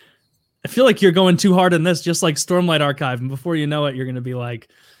yet? I feel like you're going too hard in this, just like Stormlight Archive, and before you know it, you're going to be like,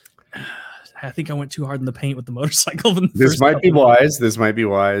 I think I went too hard in the paint with the motorcycle. This might be wise.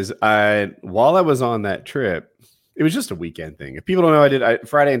 While I was on that trip, it was just a weekend thing. If people don't know,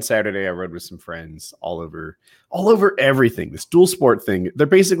 Friday and Saturday, I rode with some friends all over everything. This dual sport thing. They're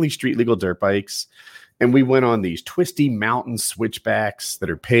basically street legal dirt bikes. And we went on these twisty mountain switchbacks that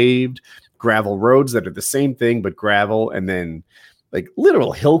are paved, gravel roads that are the same thing, but gravel. And then like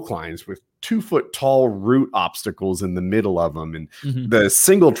literal hill climbs with 2-foot tall root obstacles in the middle of them. And the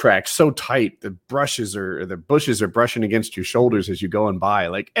single track so tight, the bushes are brushing against your shoulders as you're going by,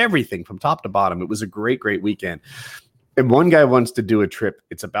 like everything from top to bottom. It was a great, great weekend. And one guy wants to do a trip.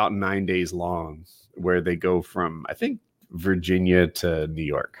 It's about 9 days long where they go from, I think, Virginia to New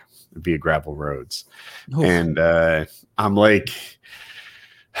York via gravel roads. Oh. And I'm like,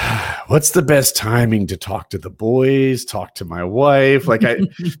 what's the best timing to talk to the boys, talk to my wife? Like I've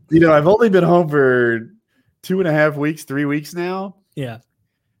only been home for 2.5 weeks, 3 weeks now. Yeah.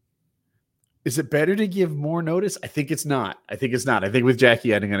 Is it better to give more notice? I think it's not. I think with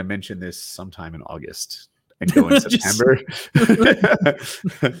Jackie, I'm going to mention this sometime in August and go in September.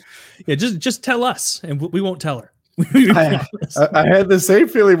 Yeah. Just tell us and we won't tell her. I had the same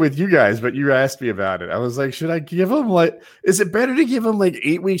feeling with you guys, but you asked me about it. I was like, should I give them is it better to give them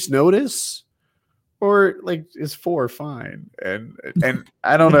 8 weeks notice or is 4 fine? And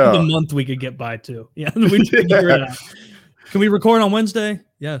I don't know. The month we could get by too. Yeah. We figure it out. Can we record on Wednesday?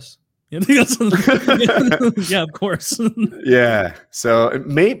 Yes. Yeah, of course. Yeah. So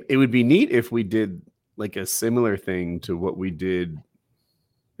it would be neat if we did a similar thing to what we did.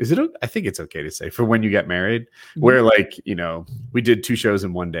 I think it's okay to say for when you get married, where we did 2 shows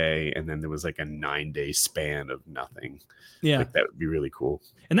in one day and then there was a 9-day span of nothing. Yeah. That would be really cool.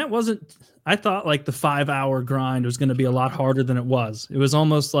 And that wasn't, I thought the 5-hour grind was going to be a lot harder than it was. It was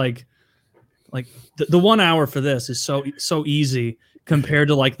almost like the 1 hour for this is so easy. compared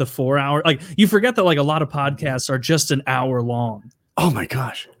to like the 4 hour. Like you forget that like a lot of podcasts are just an hour long. Oh my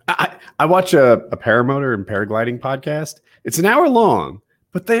gosh. I watch a paramotor and paragliding podcast. It's an hour long,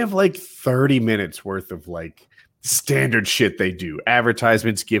 but they have like 30 minutes worth of like standard shit they do.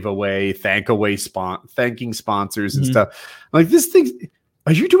 Advertisements, giveaway, thanking sponsors and stuff. Like this thing,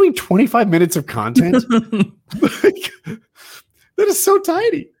 are you doing 25 minutes of content? Like, that is so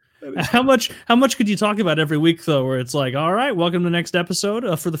tiny. How much could you talk about every week though, where it's like, all right, welcome to the next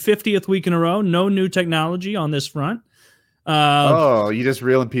episode for the 50th week in a row. No new technology on this front. You just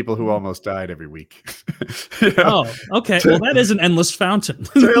reeling people who almost died every week. You know? Oh, okay. Well, that is an endless fountain.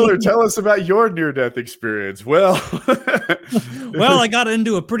 Taylor, tell us about your near-death experience. Well, I got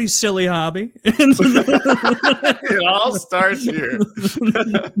into a pretty silly hobby. It all starts here.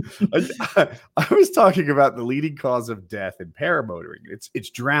 I was talking about the leading cause of death in paramotoring. It's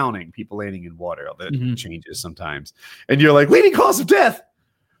drowning, people landing in water. That changes sometimes. And you're like, leading cause of death.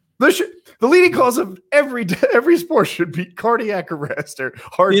 The leading cause of every sport should be cardiac arrest or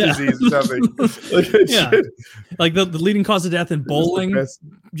heart disease or something. Like the leading cause of death in bowling,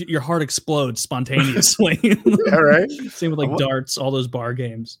 your heart explodes spontaneously. All right. Same with like darts, all those bar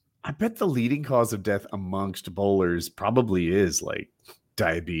games. I bet the leading cause of death amongst bowlers probably is like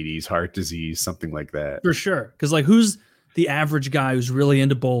diabetes, heart disease, something like that. For sure. Because like who's the average guy who's really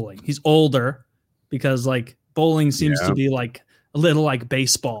into bowling? He's older because like bowling seems to be like a little like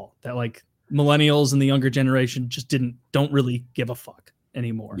baseball that like millennials and the younger generation just don't really give a fuck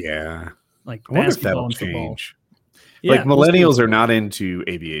anymore. Yeah. Like I wonder if that'll change. Like millennials are not into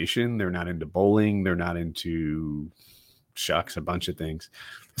aviation. They're not into bowling. They're not into a bunch of things.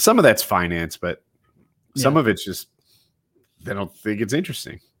 Some of that's finance, but some of it's just, they don't think it's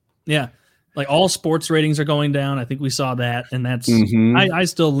interesting. Yeah. Like all sports ratings are going down. I think we saw that. And that's, I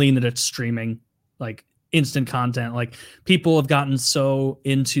still lean that it's streaming, like instant content. Like people have gotten so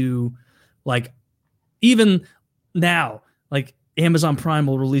into like, even now, like Amazon Prime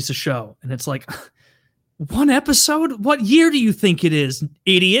will release a show and it's like one episode. What year do you think it is,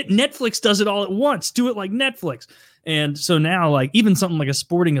 idiot? Netflix does it all at once. Do it like Netflix. And so now like even something like a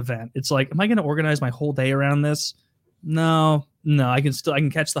sporting event, it's like, am I going to organize my whole day around this? No, I can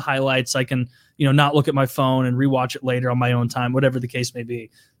catch the highlights. I can, not look at my phone and rewatch it later on my own time, whatever the case may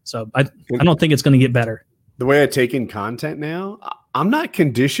be. So I don't think it's going to get better. The way I take in content now, I'm not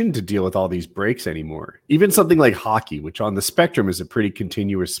conditioned to deal with all these breaks anymore. Even something like hockey, which on the spectrum is a pretty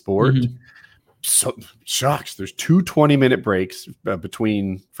continuous sport. So shucks, there's 2 20-minute breaks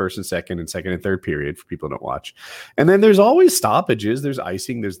between first and second and third period for people who don't watch. And then there's always stoppages. There's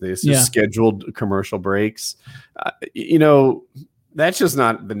icing. There's scheduled commercial breaks. That's just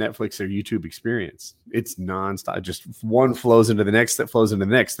not the Netflix or YouTube experience. It's nonstop. Just one flows into the next that flows into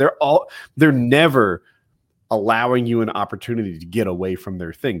the next. They're never allowing you an opportunity to get away from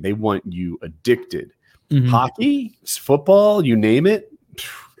their thing. They want you addicted. Hockey, football, you name it.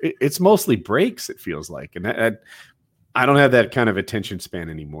 It's mostly breaks, it feels like. And I don't have that kind of attention span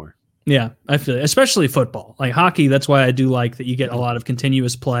anymore. Yeah, I feel it. Especially football. Like hockey, that's why I do like that you get a lot of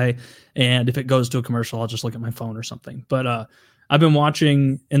continuous play. And if it goes to a commercial, I'll just look at my phone or something. But I've been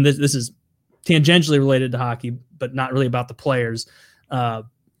watching, and this is tangentially related to hockey, but not really about the players.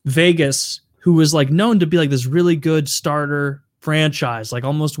 Vegas, who was like known to be like this really good starter franchise, like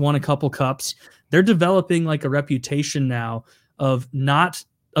almost won a couple cups. They're developing like a reputation now of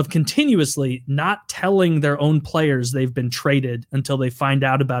continuously not telling their own players they've been traded until they find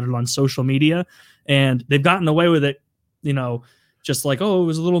out about it on social media. And they've gotten away with it, just like, oh, it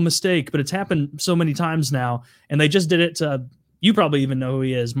was a little mistake, but it's happened so many times now. And they just did it to, you probably even know who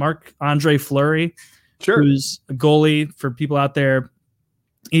he is, Marc-Andre Fleury, who's a goalie for people out there.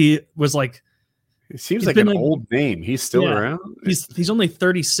 He was like, it seems like an old name. He's still around. He's only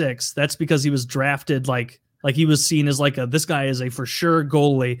 36. That's because he was drafted like he was seen as like this guy is a for sure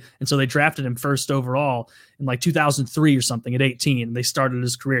goalie. And so they drafted him first overall in like 2003 or something at 18. And they started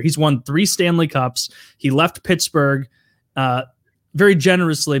his career. He's won 3 Stanley Cups. He left Pittsburgh very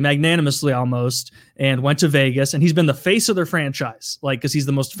generously, magnanimously almost, and went to Vegas. And he's been the face of their franchise, like, because he's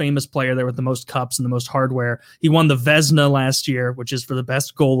the most famous player there with the most cups and the most hardware. He won the Vezina last year, which is for the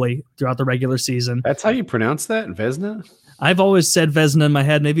best goalie throughout the regular season. That's how you pronounce that? Vezina? I've always said Vezina in my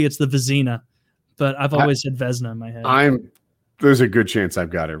head. Maybe it's the Vezina, but I've always said Vezina in my head. There's a good chance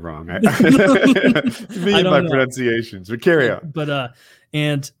I've got it wrong. Me and my pronunciations, but carry on. But,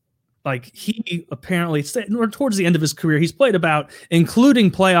 and like he apparently towards the end of his career, he's played about,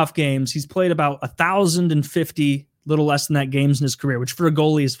 including playoff games, he's played about 1,050, little less than that, games in his career, which for a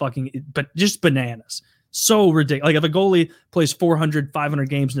goalie is but just bananas. So ridiculous. Like if a goalie plays 400, 500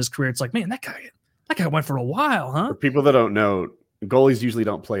 games in his career, it's like, man, that guy went for a while, huh? For people that don't know, goalies usually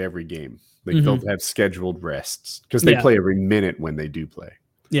don't play every game. Like they'll have scheduled rests because they play every minute when they do play.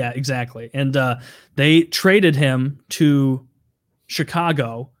 Yeah, exactly. And they traded him to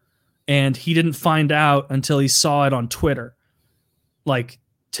Chicago, and he didn't find out until he saw it on Twitter, like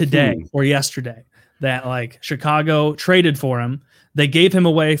today or yesterday, that like Chicago traded for him. They gave him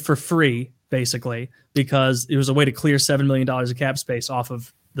away for free, basically, because it was a way to clear $7 million of cap space off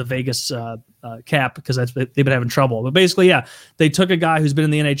of the Vegas cap, because they've been having trouble. But basically, yeah, they took a guy who's been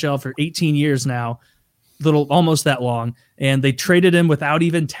in the NHL for 18 years now, almost that long, and they traded him without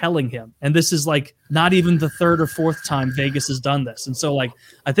even telling him. And this is like not even the third or fourth time Vegas has done this. And so like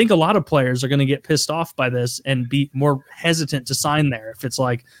I think a lot of players are going to get pissed off by this and be more hesitant to sign there. If it's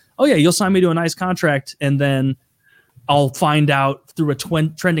like, oh yeah, you'll sign me to a nice contract, and then I'll find out through a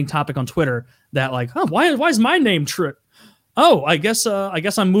trending topic on Twitter that like, oh, why is my name true? Oh, I guess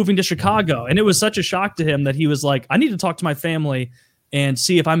I'm moving to Chicago. And it was such a shock to him that he was like, I need to talk to my family and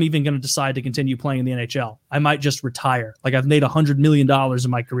see if I'm even going to decide to continue playing in the NHL. I might just retire. Like, I've made $100 million in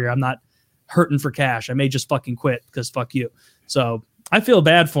my career. I'm not hurting for cash. I may just fucking quit because fuck you. So I feel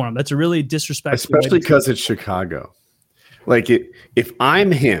bad for him. That's a really disrespectful. Especially because it's Chicago. Like if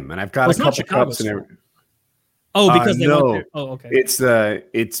I'm him and I've got a couple cups and everything. Oh, because they no. want to. Oh, okay.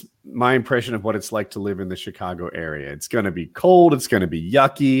 It's my impression of what it's like to live in the Chicago area. It's going to be cold. It's going to be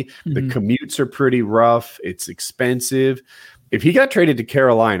yucky. The commutes are pretty rough. It's expensive. If he got traded to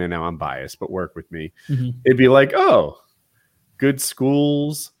Carolina, now I'm biased, but work with me. It'd be like, oh, good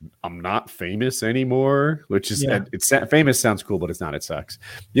schools. I'm not famous anymore, which is it's famous sounds cool, but it's not. It sucks.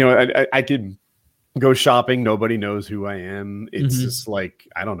 You know, I could go shopping. Nobody knows who I am. It's just like,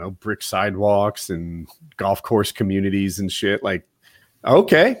 I don't know, brick sidewalks and golf course communities and shit. Like,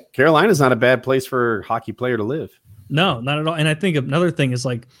 okay, Carolina's not a bad place for a hockey player to live. No, not at all. And I think another thing is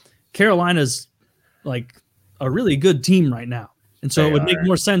like Carolina's like a really good team right now. And so it would make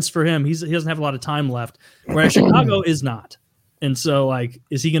more sense for him. He doesn't have a lot of time left, whereas Chicago is not. And so like,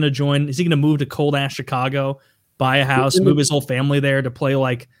 is he going to join? Is he going to move to cold ass Chicago, buy a house, move his whole family there to play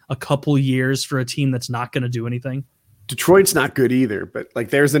like a couple years for a team that's not going to do anything? Detroit's not good either, but like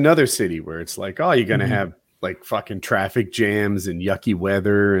there's another city where it's like, oh, you're going to have like fucking traffic jams and yucky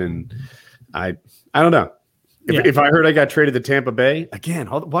weather. And I don't know. If I heard I got traded to Tampa Bay, again,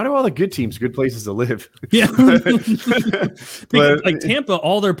 why do all the good teams good places to live? Yeah. But like Tampa,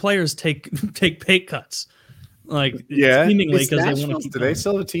 all their players take pay cuts. Like seemingly because they want to. Do they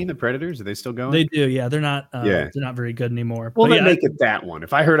still have a team, the Predators? Are they still going? They do, yeah. They're not they're not very good anymore. Well, they make it that one.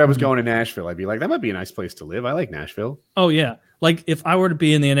 If I heard I was going to Nashville, I'd be like, that might be a nice place to live. I like Nashville. Oh yeah. Like if I were to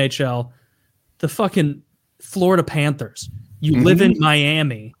be in the NHL, the fucking Florida Panthers, you live in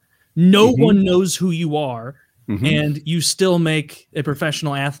Miami, no one knows who you are. And you still make a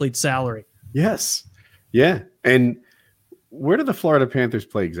professional athlete salary. Yes. Yeah. And where do the Florida Panthers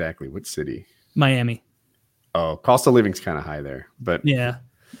play exactly? What city? Miami. Oh, cost of living's kind of high there. But yeah,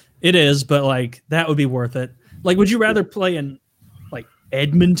 it is. But like that would be worth it. Like, would you rather play in like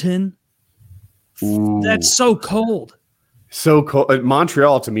Edmonton? Ooh. That's so cold. So cold.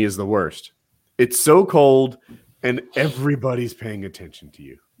 Montreal to me is the worst. It's so cold and everybody's paying attention to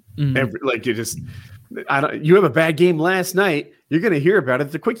you. You have a bad game last night. You're going to hear about it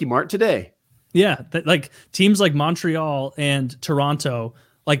at the Quickie Mart today. Yeah. Like teams like Montreal and Toronto,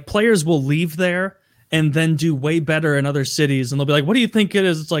 like players will leave there and then do way better in other cities. And they'll be like, what do you think it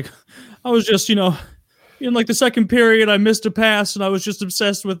is? It's like, I was just, in like the second period, I missed a pass and I was just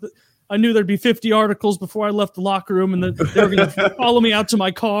obsessed with it. I knew there'd be 50 articles before I left the locker room, and then they were going to follow me out to my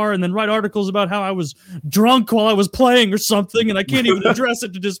car and then write articles about how I was drunk while I was playing or something, and I can't even address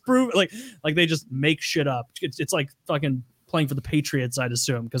it to disprove it. Like they just make shit up. It's like fucking playing for the Patriots, I'd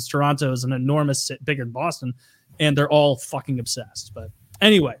assume, because Toronto is an enormous city, bigger than Boston, and they're all fucking obsessed. But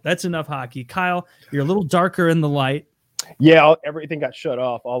anyway, that's enough hockey. Kyle, you're a little darker in the light. Yeah, everything got shut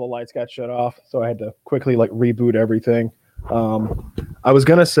off. All the lights got shut off, so I had to quickly reboot everything. I was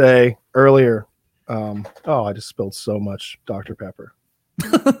gonna say earlier. I just spilled so much Dr. Pepper.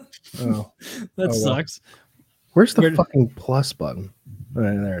 That sucks. Where's the fucking plus button?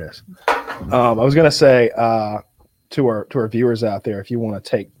 There it is. I was gonna say to our viewers out there, if you want to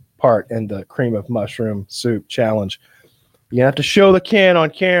take part in the cream of mushroom soup challenge, you have to show the can on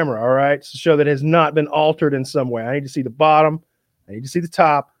camera. All right, to show that it has not been altered in some way. I need to see the bottom. I need to see the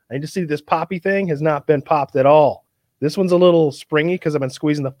top. I need to see this poppy thing has not been popped at all. This one's a little springy because I've been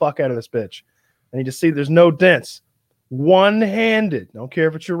squeezing the fuck out of this bitch. I need to see there's no dents. One-handed. Don't care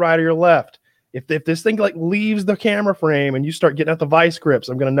if it's your right or your left. If this thing leaves the camera frame and you start getting out the vice grips,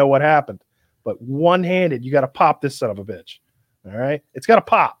 I'm going to know what happened. But one-handed, you got to pop this son of a bitch. All right? It's got to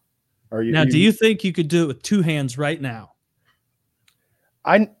pop. Do you think you could do it with two hands right now?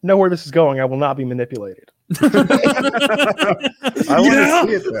 I know where this is going. I will not be manipulated. I want to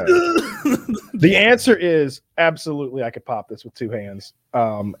see it though. The answer is absolutely. I could pop this with two hands.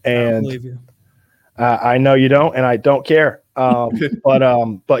 And I believe you. I know you don't, and I don't care.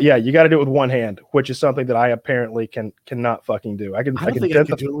 But yeah, you got to do it with one hand, which is something that I apparently cannot fucking do. I can do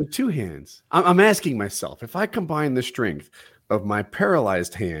it with two hands. I'm asking myself, if I combine the strength of my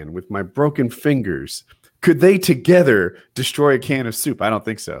paralyzed hand with my broken fingers, could they together destroy a can of soup? I don't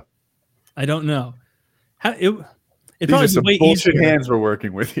think so. I don't know. It'd These probably are some be way bullshit easier. hands we're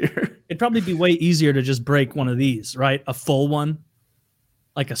working with here. It'd probably be way easier to just break one of these, right? A full one,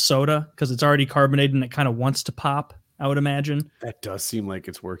 like a soda, because it's already carbonated and it kind of wants to pop, I would imagine. That does seem like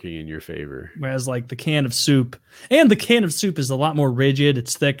it's working in your favor. Whereas like the can of soup, and the can of soup is a lot more rigid.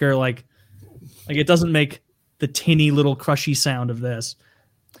 It's thicker. Like it doesn't make the tinny little crushy sound of this.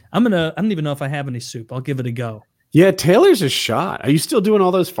 I don't even know if I have any soup. I'll give it a go. Yeah, Taylor's a shot. Are you still doing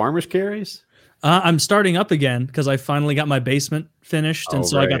all those farmers carries? I'm starting up again because I finally got my basement finished, and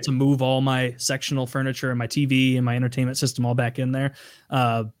so right. I got to move all my sectional furniture and my TV and my entertainment system all back in there.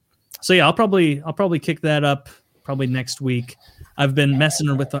 So yeah, I'll probably kick that up probably next week. I've been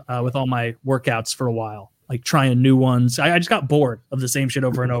messing with all my workouts for a while, like trying new ones. I just got bored of the same shit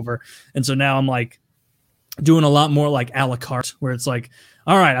over and over, and so now I'm like doing a lot more like a la carte, where it's like,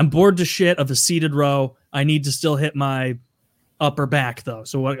 all right, I'm bored to shit of the seated row. I need to still hit my upper back though.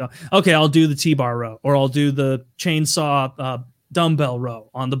 So okay, I'll do the T-bar row, or I'll do the chainsaw dumbbell row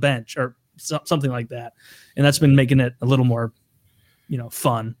on the bench, or something like that. And that's been making it a little more,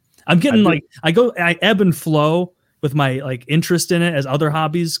 fun. I'm getting I ebb and flow with my like interest in it as other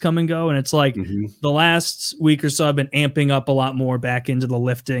hobbies come and go. And it's like the last week or so, I've been amping up a lot more back into the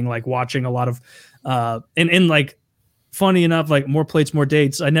lifting, like watching a lot of, and like, funny enough, like More Plates, More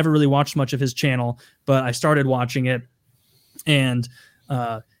Dates, I never really watched much of his channel, but I started watching it, and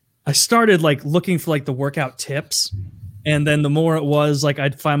I started like looking for like the workout tips. And then the more it was, like,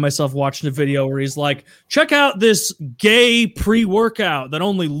 I'd find myself watching a video where he's like, check out this gay pre-workout that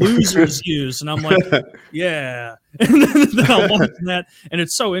only losers use. And I'm like, yeah. And then I'll watch that. And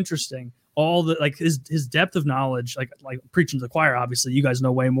it's so interesting. All the, like, his depth of knowledge, like preaching to the choir, obviously, you guys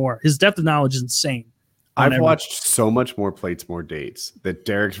know way more. His depth of knowledge is insane. I've watched so much More Plates, More Dates that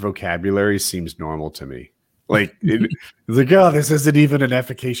Derek's vocabulary seems normal to me. Like, it's like, oh, this isn't even an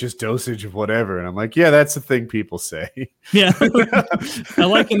efficacious dosage of whatever. And I'm like, yeah, that's the thing people say. Yeah. I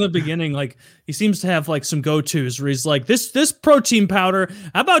like in the beginning, like, he seems to have like some go-tos where he's like, this protein powder,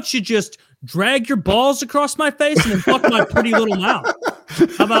 how about you just drag your balls across my face and then fuck my pretty little mouth?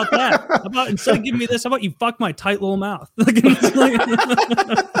 How about that? How about, instead of giving me this, how about you fuck my tight little mouth?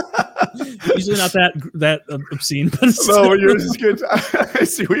 Usually not that obscene, but no, yours is good. I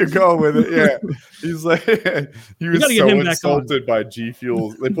see where you're going with it. Yeah, he's like, he was so insulted by G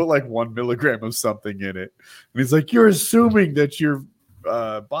Fuel. They put like 1 milligram of something in it, and he's like, "You're assuming that your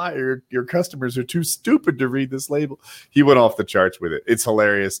buyer, your customers are too stupid to read this label." He went off the charts with it. It's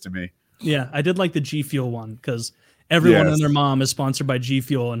hilarious to me. Yeah, I did like the G Fuel one because everyone and their mom is sponsored by G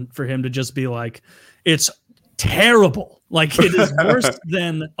Fuel, and for him to just be like, it's terrible. Like, it is worse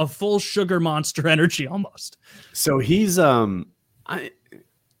than a full sugar Monster Energy almost. So he's Greg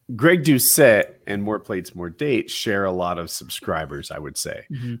Doucette and More Plates, More Dates share a lot of subscribers, I would say.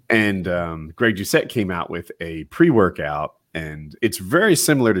 And Greg Doucette came out with a pre-workout, and it's very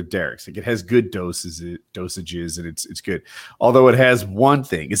similar to Derek's. Like, it has good dosages, and it's good. Although it has one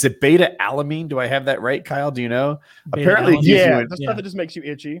thing. Is it beta alanine? Do I have that right, Kyle? Do you know? Apparently, the stuff that just makes you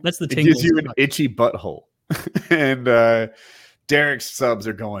itchy. That's the tingles. It gives you an itchy butthole. And Derek's subs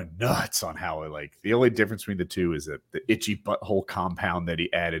are going nuts on how it, like, the only difference between the two is that the itchy butthole compound that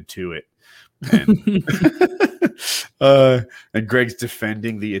he added to it. And Greg's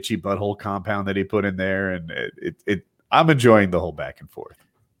defending the itchy butthole compound that he put in there, and I'm enjoying the whole back and forth.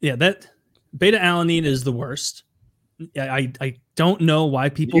 Yeah, that beta alanine is the worst. I don't know why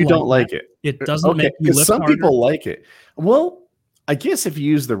people don't like it. It doesn't make you lift some harder. People like it. Well, I guess if you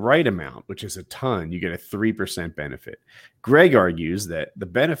use the right amount, which is a ton, you get a 3% benefit. Greg argues that the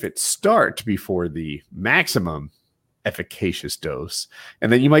benefits start before the maximum efficacious dose,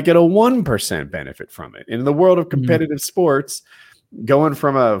 and then you might get a 1% benefit from it. In the world of competitive sports, going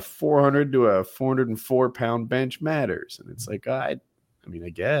from a 400 to a 404-pound bench matters. And it's like, I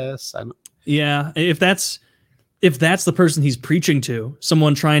guess. Yeah, if that's the person he's preaching to,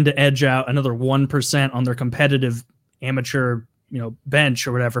 someone trying to edge out another 1% on their competitive amateur bench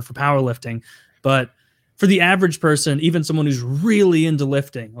or whatever for powerlifting. But for the average person, even someone who's really into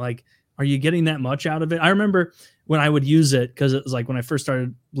lifting, like, are you getting that much out of it? I remember when I would use it, because it was like when I first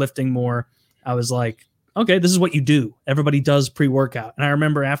started lifting more, I was like, okay, this is what you do. Everybody does pre-workout. And I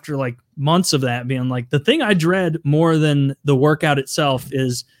remember after like months of that being like, the thing I dread more than the workout itself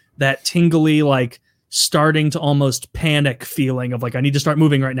is that tingly, like starting to almost panic feeling of like, I need to start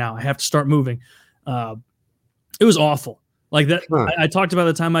moving right now. I have to start moving. It was awful. Like that. I talked about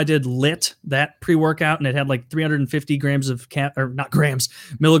the time I did LIT, that pre-workout, and it had like 350 grams of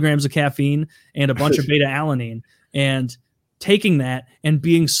milligrams of caffeine and a bunch of beta alanine. And taking that and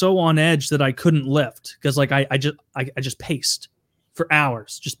being so on edge that I couldn't lift because like I just paced for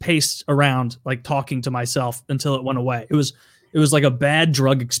hours, just paced around like talking to myself until it went away. It was like a bad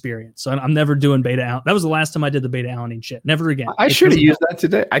drug experience. So I'm never doing beta alanine. That was the last time I did the beta alanine shit. Never again. I should have used that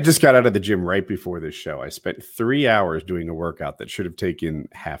today. I just got out of the gym right before this show. I spent 3 hours doing a workout that should have taken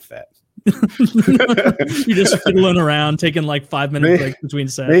half that. You're just fiddling around, taking like 5-minute breaks between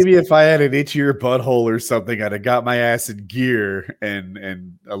sets. Maybe if I had an itchier butthole or something, I'd have got my ass in gear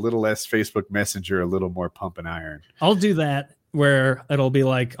and a little less Facebook Messenger, a little more pump and iron. I'll do that where it'll be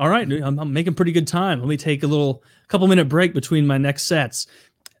like, all right, I'm making pretty good time. Let me take a couple minute break between my next sets.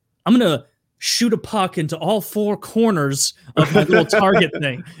 I'm gonna shoot a puck into all 4 corners of my little target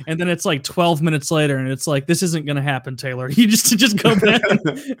thing. And then it's like 12 minutes later and it's like, this isn't going to happen, Taylor. You just go back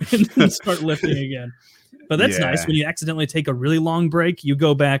and start lifting again. But that's nice when you accidentally take a really long break, you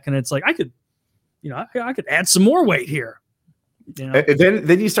go back and it's like, I could add some more weight here. You know?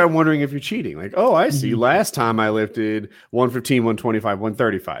 Then you start wondering if you're cheating. Like, oh, I see. Last time I lifted 115, 125,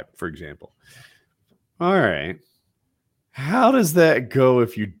 135, for example. All right. How does that go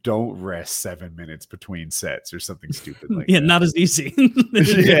if you don't rest 7 minutes between sets or something stupid like that? Not as easy.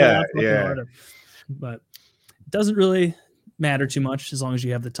 yeah. But it doesn't really matter too much as long as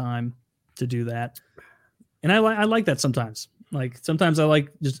you have the time to do that. And I like that sometimes. Like sometimes I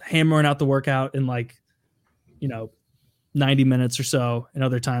like just hammering out the workout in 90 minutes or so. And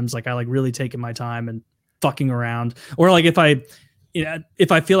other times like I like really taking my time and fucking around. Or like if I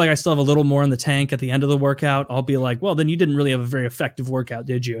feel like I still have a little more in the tank at the end of the workout, I'll be like, well, then you didn't really have a very effective workout,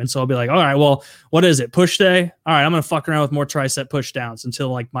 did you? And so I'll be like, all right, well, what is it? Push day? All right, I'm going to fuck around with more tricep push downs until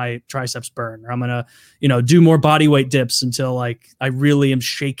like my triceps burn. Or I'm going to, do more body weight dips until like I really am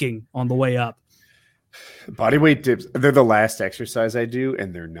shaking on the way up. Body weight dips, they're the last exercise I do,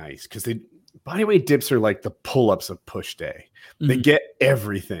 and they're nice because body weight dips are like the pull-ups of push day. They get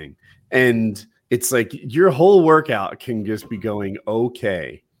everything. And it's like your whole workout can just be going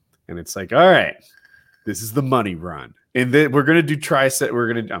okay. And it's like, all right, this is the money run. And then we're going to do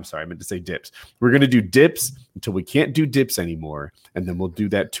tricep. I meant to say dips. We're going to do dips until we can't do dips anymore. And then we'll do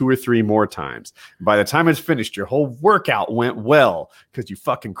that 2 or 3 more times. And by the time it's finished, your whole workout went well because you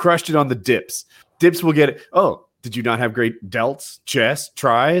fucking crushed it on the dips. Dips will get it. Oh, did you not have great delts, chest,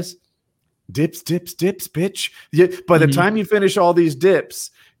 tries? Dips, bitch. Yeah, by the time you finish all these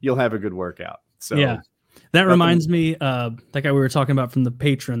dips, you'll have a good workout. So yeah, that reminds me, that guy we were talking about from the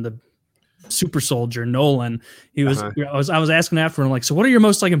patron, the super soldier Nolan. He was, I was asking after him, like, so what are your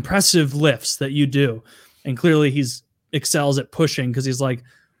most like impressive lifts that you do? And clearly he's excels at pushing because he's like,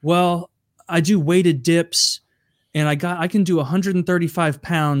 well, I do weighted dips, and I can do 135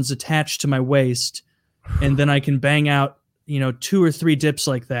 pounds attached to my waist, and then I can bang out 2 or 3 dips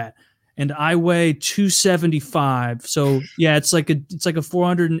like that. And I weigh 275. So yeah, it's like a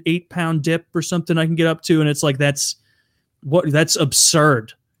 408-pound dip or something I can get up to. And it's like, that's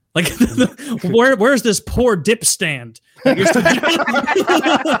absurd. Like where's this poor dip stand? That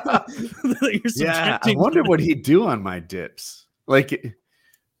I wonder what he'd do on my dips. Like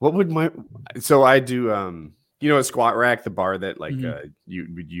what would I do, a squat rack, the bar that you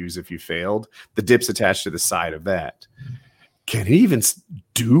would use if you failed, the dips attached to the side of that. Can he even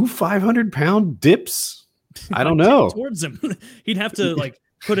do 500-pound dips? I don't know. Towards him, he'd have to like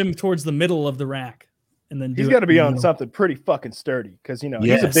put him towards the middle of the rack, and then he's got to be on something pretty fucking sturdy because he's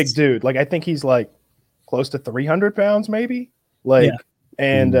a big dude. Like I think he's like close to 300 pounds, maybe.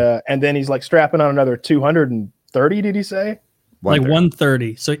 And then he's like strapping on another 230. Did he say?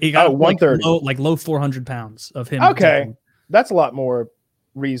 130. So he got 130, like low 400 pounds of him. Okay, that's a lot more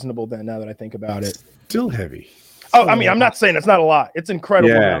reasonable than now that I think about it. Still heavy. Oh, I mean, I'm not saying it's not a lot. It's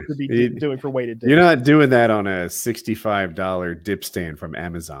incredible amount to be doing for weighted dips. You're not doing that on a $65 dip stand from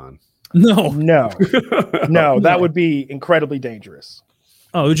Amazon. No. That would be incredibly dangerous.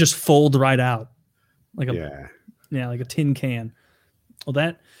 Oh, it would just fold right out, like a tin can.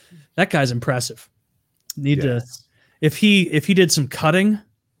 Well, that guy's impressive. If he did some cutting,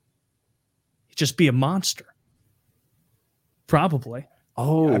 he'd just be a monster. Probably.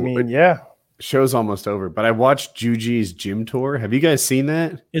 Oh, I mean, yeah. Show's almost over, but I watched Juji's gym tour. Have you guys seen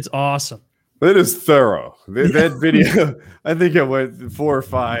that? It's awesome. That is thorough. That video, I think it went 4 or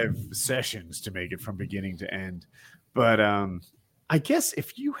 5 sessions to make it from beginning to end. But I guess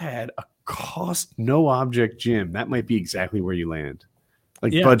if you had a cost no object gym, that might be exactly where you land.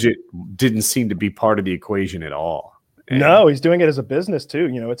 Like budget didn't seem to be part of the equation at all. And no, he's doing it as a business too.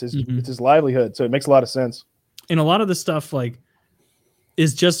 You know, it's his livelihood, so it makes a lot of sense. And a lot of the stuff like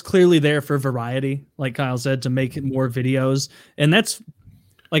is just clearly there for variety, like Kyle said, to make it more videos, and that's.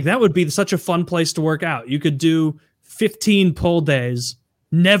 Like, that would be such a fun place to work out. You could do 15 pull days,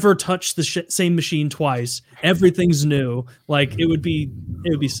 never touch the same machine twice. Everything's new. Like, it would be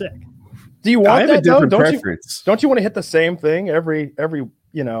sick. Do you want that though? Don't you want to hit the same thing every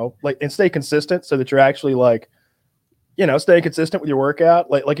like, and stay consistent so that you're actually like, staying consistent with your workout?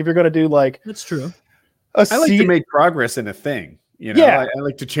 Like if you're going to do like, that's true. I like to make progress in a thing. I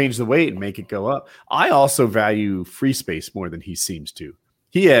like to change the weight and make it go up. I also value free space more than he seems to.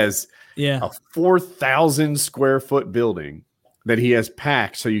 He has a 4,000 square foot building that he has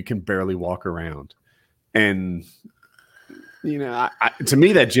packed so you can barely walk around. And, to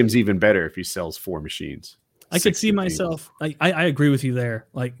me, that gym's even better if he sells 4 machines. I could see myself. I agree with you there.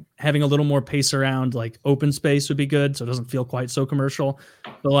 Like having a little more pace around, like open space would be good. So it doesn't feel quite so commercial.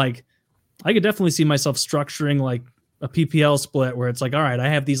 But like, I could definitely see myself structuring like a PPL split where it's like, all right, I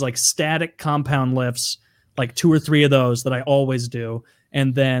have these like static compound lifts, like 2 or 3 of those that I always do.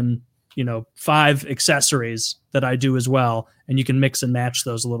 And then, 5 accessories that I do as well. And you can mix and match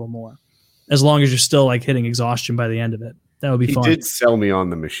those a little more, as long as you're still like hitting exhaustion by the end of it. That would be fun. He did sell me on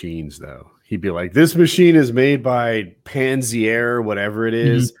the machines though. He'd be like, this machine is made by Panzier, whatever it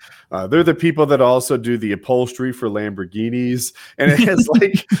is. Mm-hmm. They're the people that also do the upholstery for Lamborghinis. And it has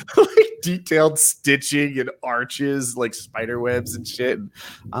like detailed stitching and arches, like spider webs and shit. And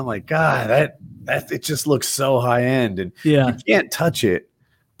I'm like, God, that it just looks so high end. And you can't touch it,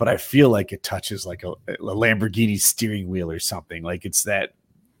 but I feel like it touches like a Lamborghini steering wheel or something. Like it's that.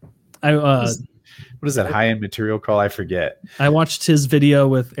 What is that high-end material called? I forget. I watched his video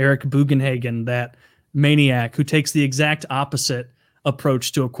with Eric Bugenhagen, that maniac who takes the exact opposite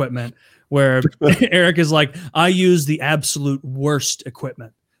approach to equipment, where Eric is like, I use the absolute worst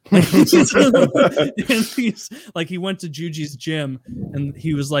equipment. And he's like, he went to Juji's gym and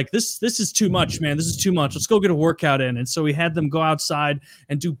he was like, this is too much, man. This is too much. Let's go get a workout in. And so he had them go outside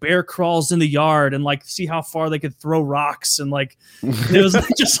and do bear crawls in the yard and like see how far they could throw rocks. And like, it was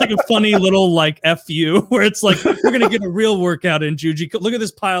just like a funny little like FU where it's like, we're going to get a real workout in, Juji. Look at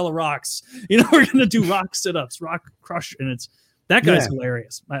this pile of rocks. We're going to do rock sit-ups, rock crush. And that guy's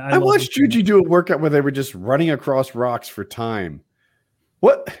hilarious. I watched Juji do a workout where they were just running across rocks for time.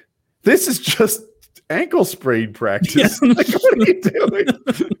 What? This is just ankle sprain practice. Yeah. Like, what are you doing?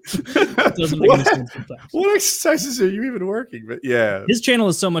 Doesn't make any sense. What exercises are you even working? But yeah, his channel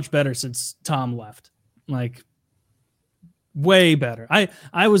is so much better since Tom left. Like, way better.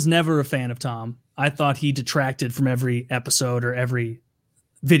 I was never a fan of Tom. I thought he detracted from every episode or every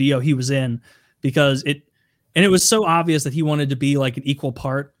video he was in because it was so obvious that he wanted to be like an equal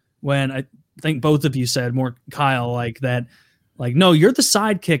part. When I think both of you said, more Kyle, like that. Like, no, you're the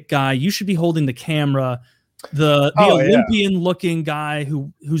sidekick guy. You should be holding the camera. The Olympian looking guy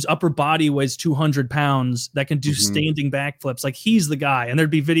whose upper body weighs 200 pounds that can do standing backflips. Like, he's the guy. And there'd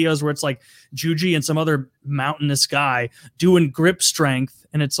be videos where it's like Juji and some other mountainous guy doing grip strength.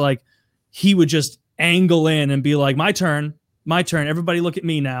 And it's like, he would just angle in and be like, my turn. Everybody look at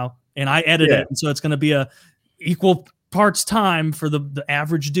me now. And I edit it. And so it's going to be a equal parts time for the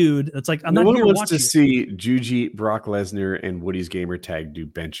average dude. It's like, I'm not here to watch to see Juji, Brock Lesnar, and Woody's gamer tag do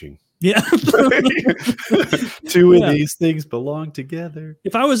benching. Yeah. Two of these things belong together.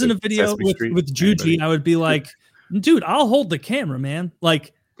 If I was in a video with Juji, I would be like, dude, I'll hold the camera, man.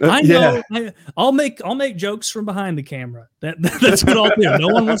 Like, I know I'll make jokes from behind the camera. That's what I'll do. No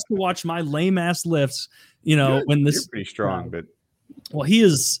one wants to watch my lame ass lifts, when this. You're pretty strong, but well, he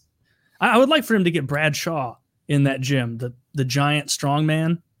is. I would like for him to get Brad Shaw in that gym, the giant strong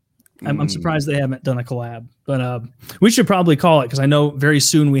man. I'm surprised they haven't done a collab, but we should probably call it because I know very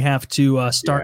soon we have to start